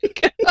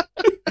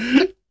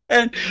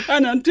 and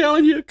I'm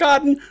telling you,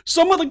 Cotton,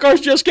 some of the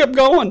cars just kept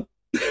going.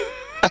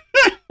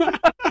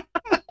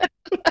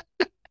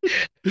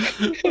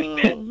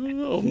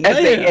 Oh, man.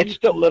 And they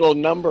etched a little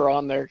number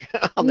on their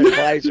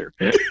visor.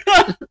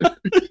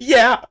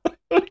 Yeah,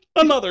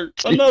 another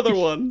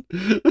one.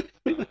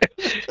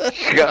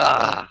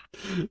 God,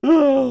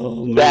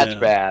 Oh, man. that's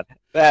bad.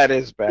 That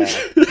is bad.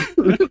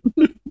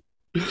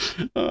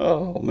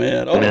 Oh,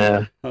 man.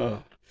 Yeah.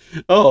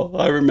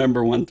 I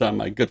remember one time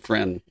my good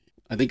friend,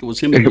 I think it was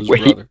him and his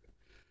Wait. brother.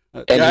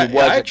 And he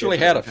was I a actually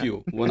good had a friend,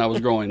 few when I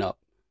was growing up.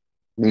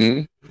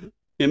 Mhm.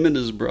 Him and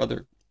his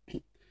brother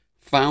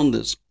found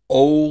this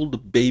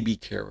old baby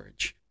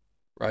carriage,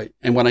 right?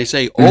 And when I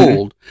say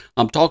old,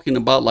 I'm talking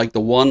about like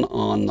the one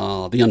on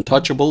The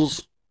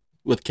Untouchables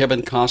with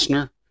Kevin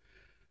Costner.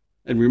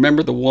 And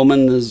remember, the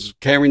woman is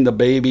carrying the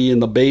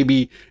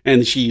baby,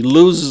 and she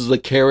loses the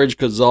carriage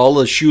because all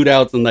the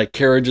shootouts and that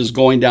carriage is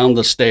going down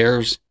the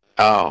stairs,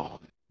 Oh,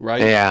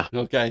 right? yeah.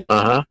 Okay.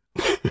 Uh-huh.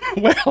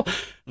 Well,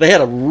 they had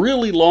a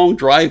really long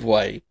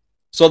driveway,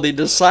 so they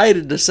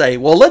decided to say,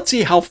 well, let's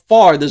see how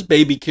far this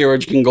baby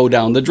carriage can go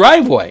down the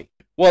driveway.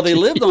 Well, they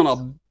lived on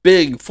a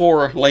big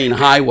 4-lane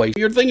highway.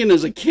 You're thinking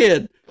as a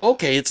kid,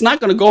 okay, it's not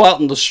going to go out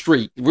in the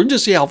street. We'll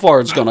just see how far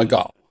it's going to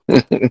go.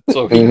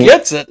 So he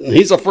gets it, and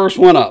he's the first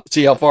one up.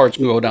 See how far it's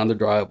going to go down the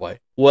driveway.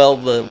 Well,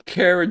 the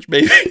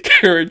baby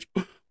carriage,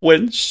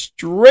 went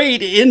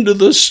straight into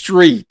the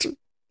street.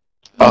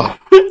 Oh.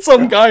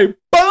 Some guy,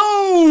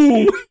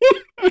 boom!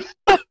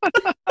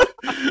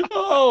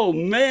 Oh,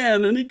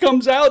 man. And he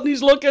comes out, and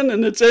he's looking,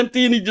 and it's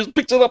empty, and he just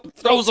picks it up and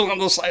throws it on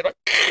the side.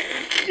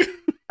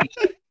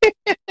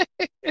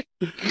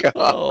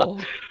 Oh.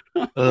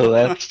 Oh,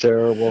 that's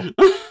terrible.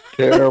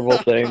 Terrible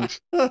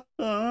things.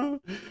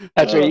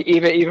 That's what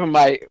even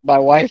my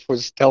wife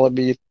was telling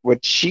me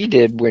what she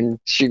did when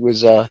she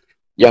was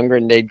younger,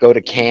 and they'd go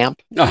to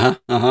camp.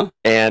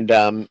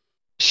 And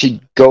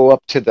she'd go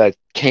up to the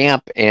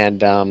camp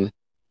and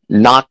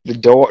knock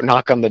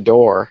on the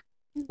door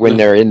when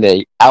they're in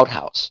the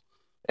outhouse,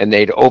 and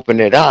they'd open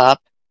it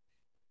up,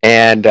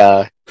 and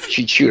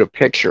she'd shoot a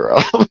picture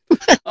of them.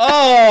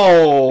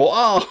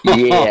 Oh.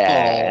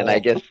 Yeah, and I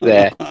guess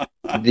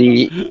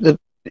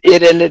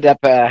it ended up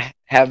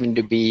having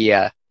to be,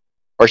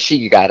 or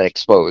she got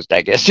exposed,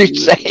 I guess you'd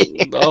say.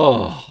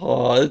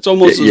 It's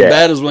almost as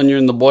bad as when you're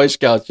in the Boy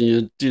Scouts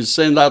and you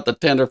send out the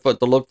tenderfoot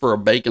to look for a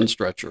bacon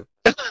stretcher.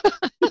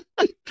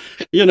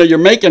 You're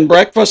making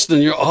breakfast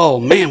and oh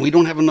man, we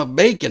don't have enough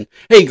bacon.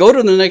 Hey, go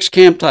to the next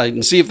campsite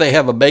and see if they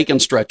have a bacon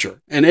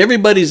stretcher. And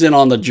everybody's in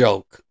on the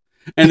joke.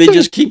 And they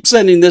just keep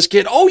sending this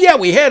kid, oh yeah,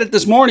 we had it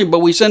this morning, but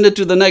we send it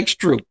to the next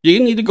troop.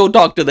 You need to go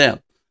talk to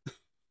them.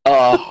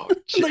 Oh,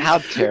 how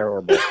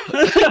terrible.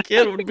 The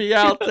kid would be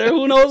out there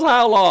who knows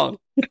how long.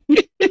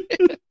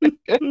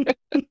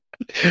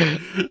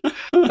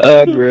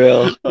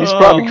 Unreal. He's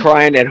probably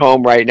crying at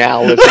home right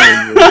now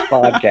listening to this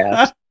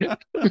podcast.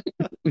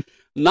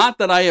 Not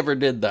that I ever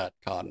did that,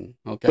 Cotton,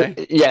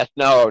 okay? Yes,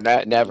 no,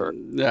 never.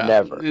 Yeah.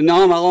 Never. In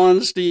all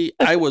honesty,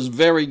 I was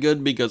very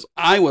good because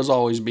I was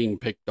always being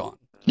picked on.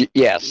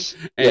 Yes,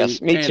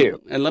 me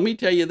too. And let me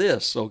tell you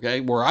this,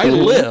 okay? Where I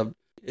lived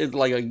is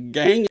like a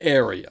gang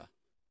area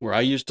where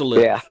I used to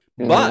live. Yeah.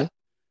 But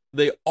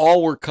they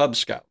all were Cub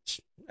Scouts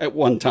at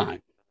one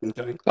time.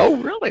 Okay. Oh,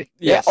 really?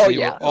 Yes. Yeah. Oh, they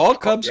yeah. were all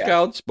Cub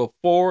Scouts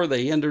before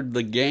they entered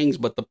the gangs.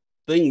 But the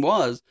thing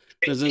was,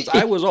 since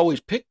I was always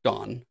picked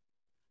on,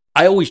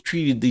 I always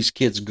treated these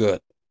kids good.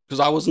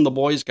 Because I was in the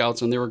Boy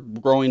Scouts and they were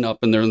growing up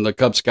and they're in the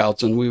Cub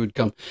Scouts and we would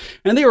come.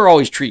 And they were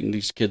always treating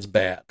these kids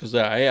bad. Because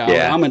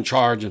I'm in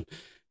charge.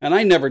 And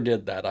I never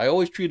did that. I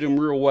always treated them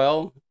real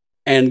well.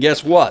 And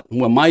guess what?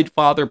 When my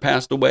father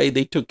passed away,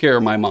 they took care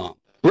of my mom.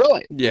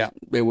 Really? Yeah.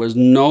 There was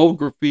no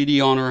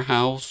graffiti on her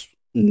house.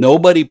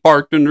 Nobody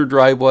parked in her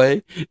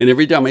driveway. And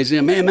every time I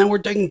say, man, we're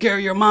taking care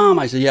of your mom.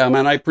 I said, yeah,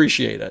 man, I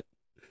appreciate it.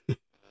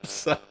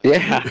 So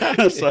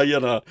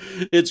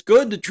it's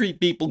good to treat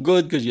people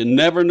good because you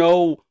never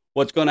know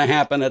what's going to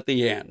happen at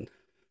the end.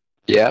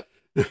 Yep.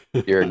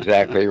 You're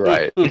exactly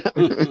right.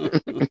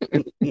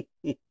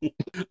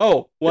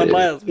 Oh, one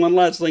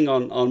last thing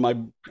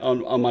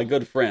on my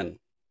good friend.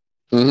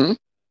 Mm-hmm.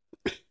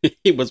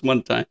 He was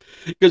one time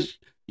because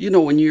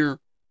when you're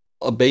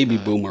a baby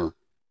boomer,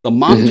 the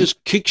mom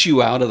just kicks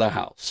you out of the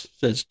house.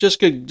 Says just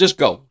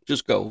go,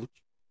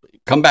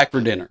 come back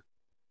for dinner,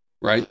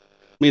 right?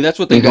 I mean that's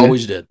what they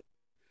always did.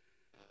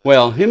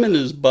 Well, him and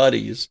his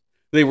buddies,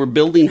 they were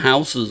building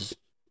houses.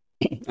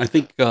 I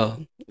think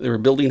They were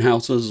building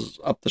houses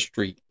up the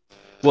street.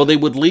 Well, they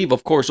would leave,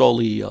 of course, all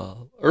the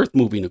earth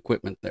moving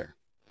equipment there.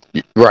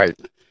 Right.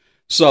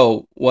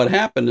 So what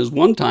happened is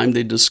one time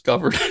they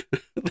discovered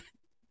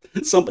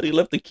somebody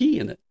left a key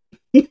in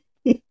it.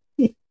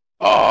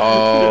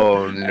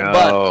 Oh, no.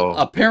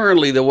 But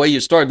apparently the way you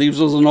start, this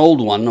was an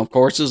old one, of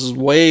course. This is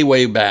way,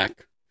 way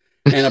back.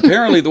 And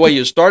apparently the way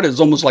you started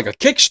is almost like a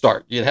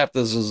kickstart.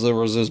 There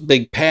was this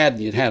big pad,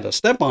 and you'd had to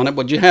step on it,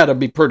 but you had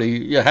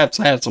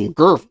to have some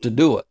girth to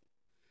do it.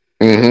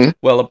 Mm-hmm.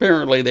 Well,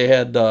 apparently they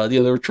had, they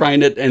were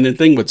trying it, and the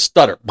thing would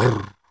stutter.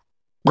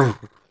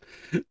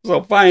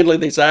 So finally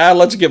they said,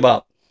 let's give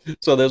up.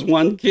 So there's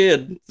one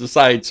kid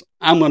decides,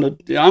 I'm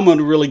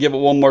gonna really give it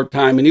one more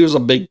time. And he was a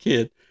big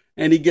kid.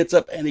 And he gets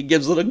up and he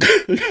gives it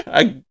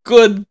a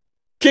good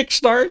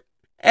kickstart,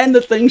 and the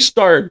thing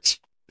starts.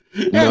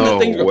 And No the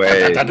thing goes,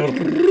 way.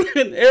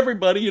 and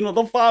everybody,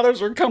 the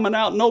fathers are coming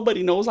out.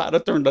 Nobody knows how to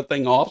turn the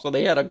thing off. So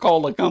they had to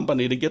call the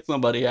company to get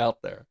somebody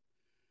out there.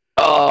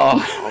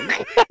 Oh,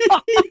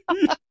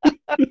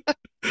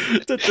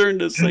 To turn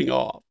this thing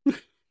off.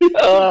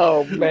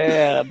 oh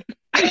man.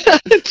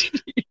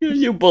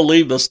 You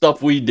believe the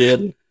stuff we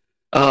did?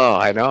 Oh,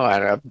 I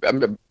know.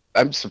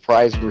 I'm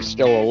surprised we're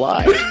still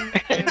alive.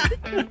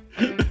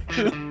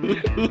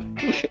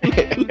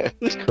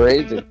 It's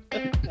crazy.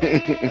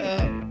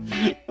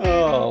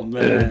 Oh,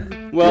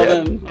 man. Well,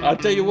 then, I'll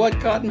tell you what,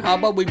 Cotton, how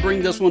about we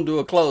bring this one to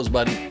a close,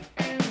 buddy?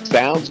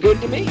 Sounds good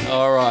to me.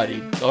 All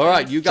righty. All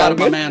right, you got Sound it,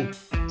 my good? man.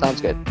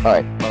 Sounds good. All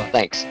right. Bye.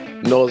 Thanks.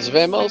 Nos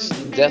vemos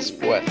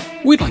después.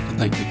 We'd like to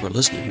thank you for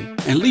listening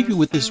and leave you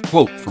with this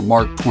quote from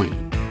Mark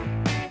Twain.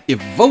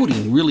 If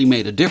voting really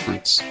made a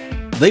difference,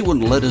 they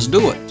wouldn't let us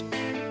do it.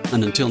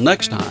 And until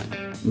next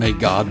time, may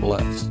God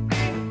bless.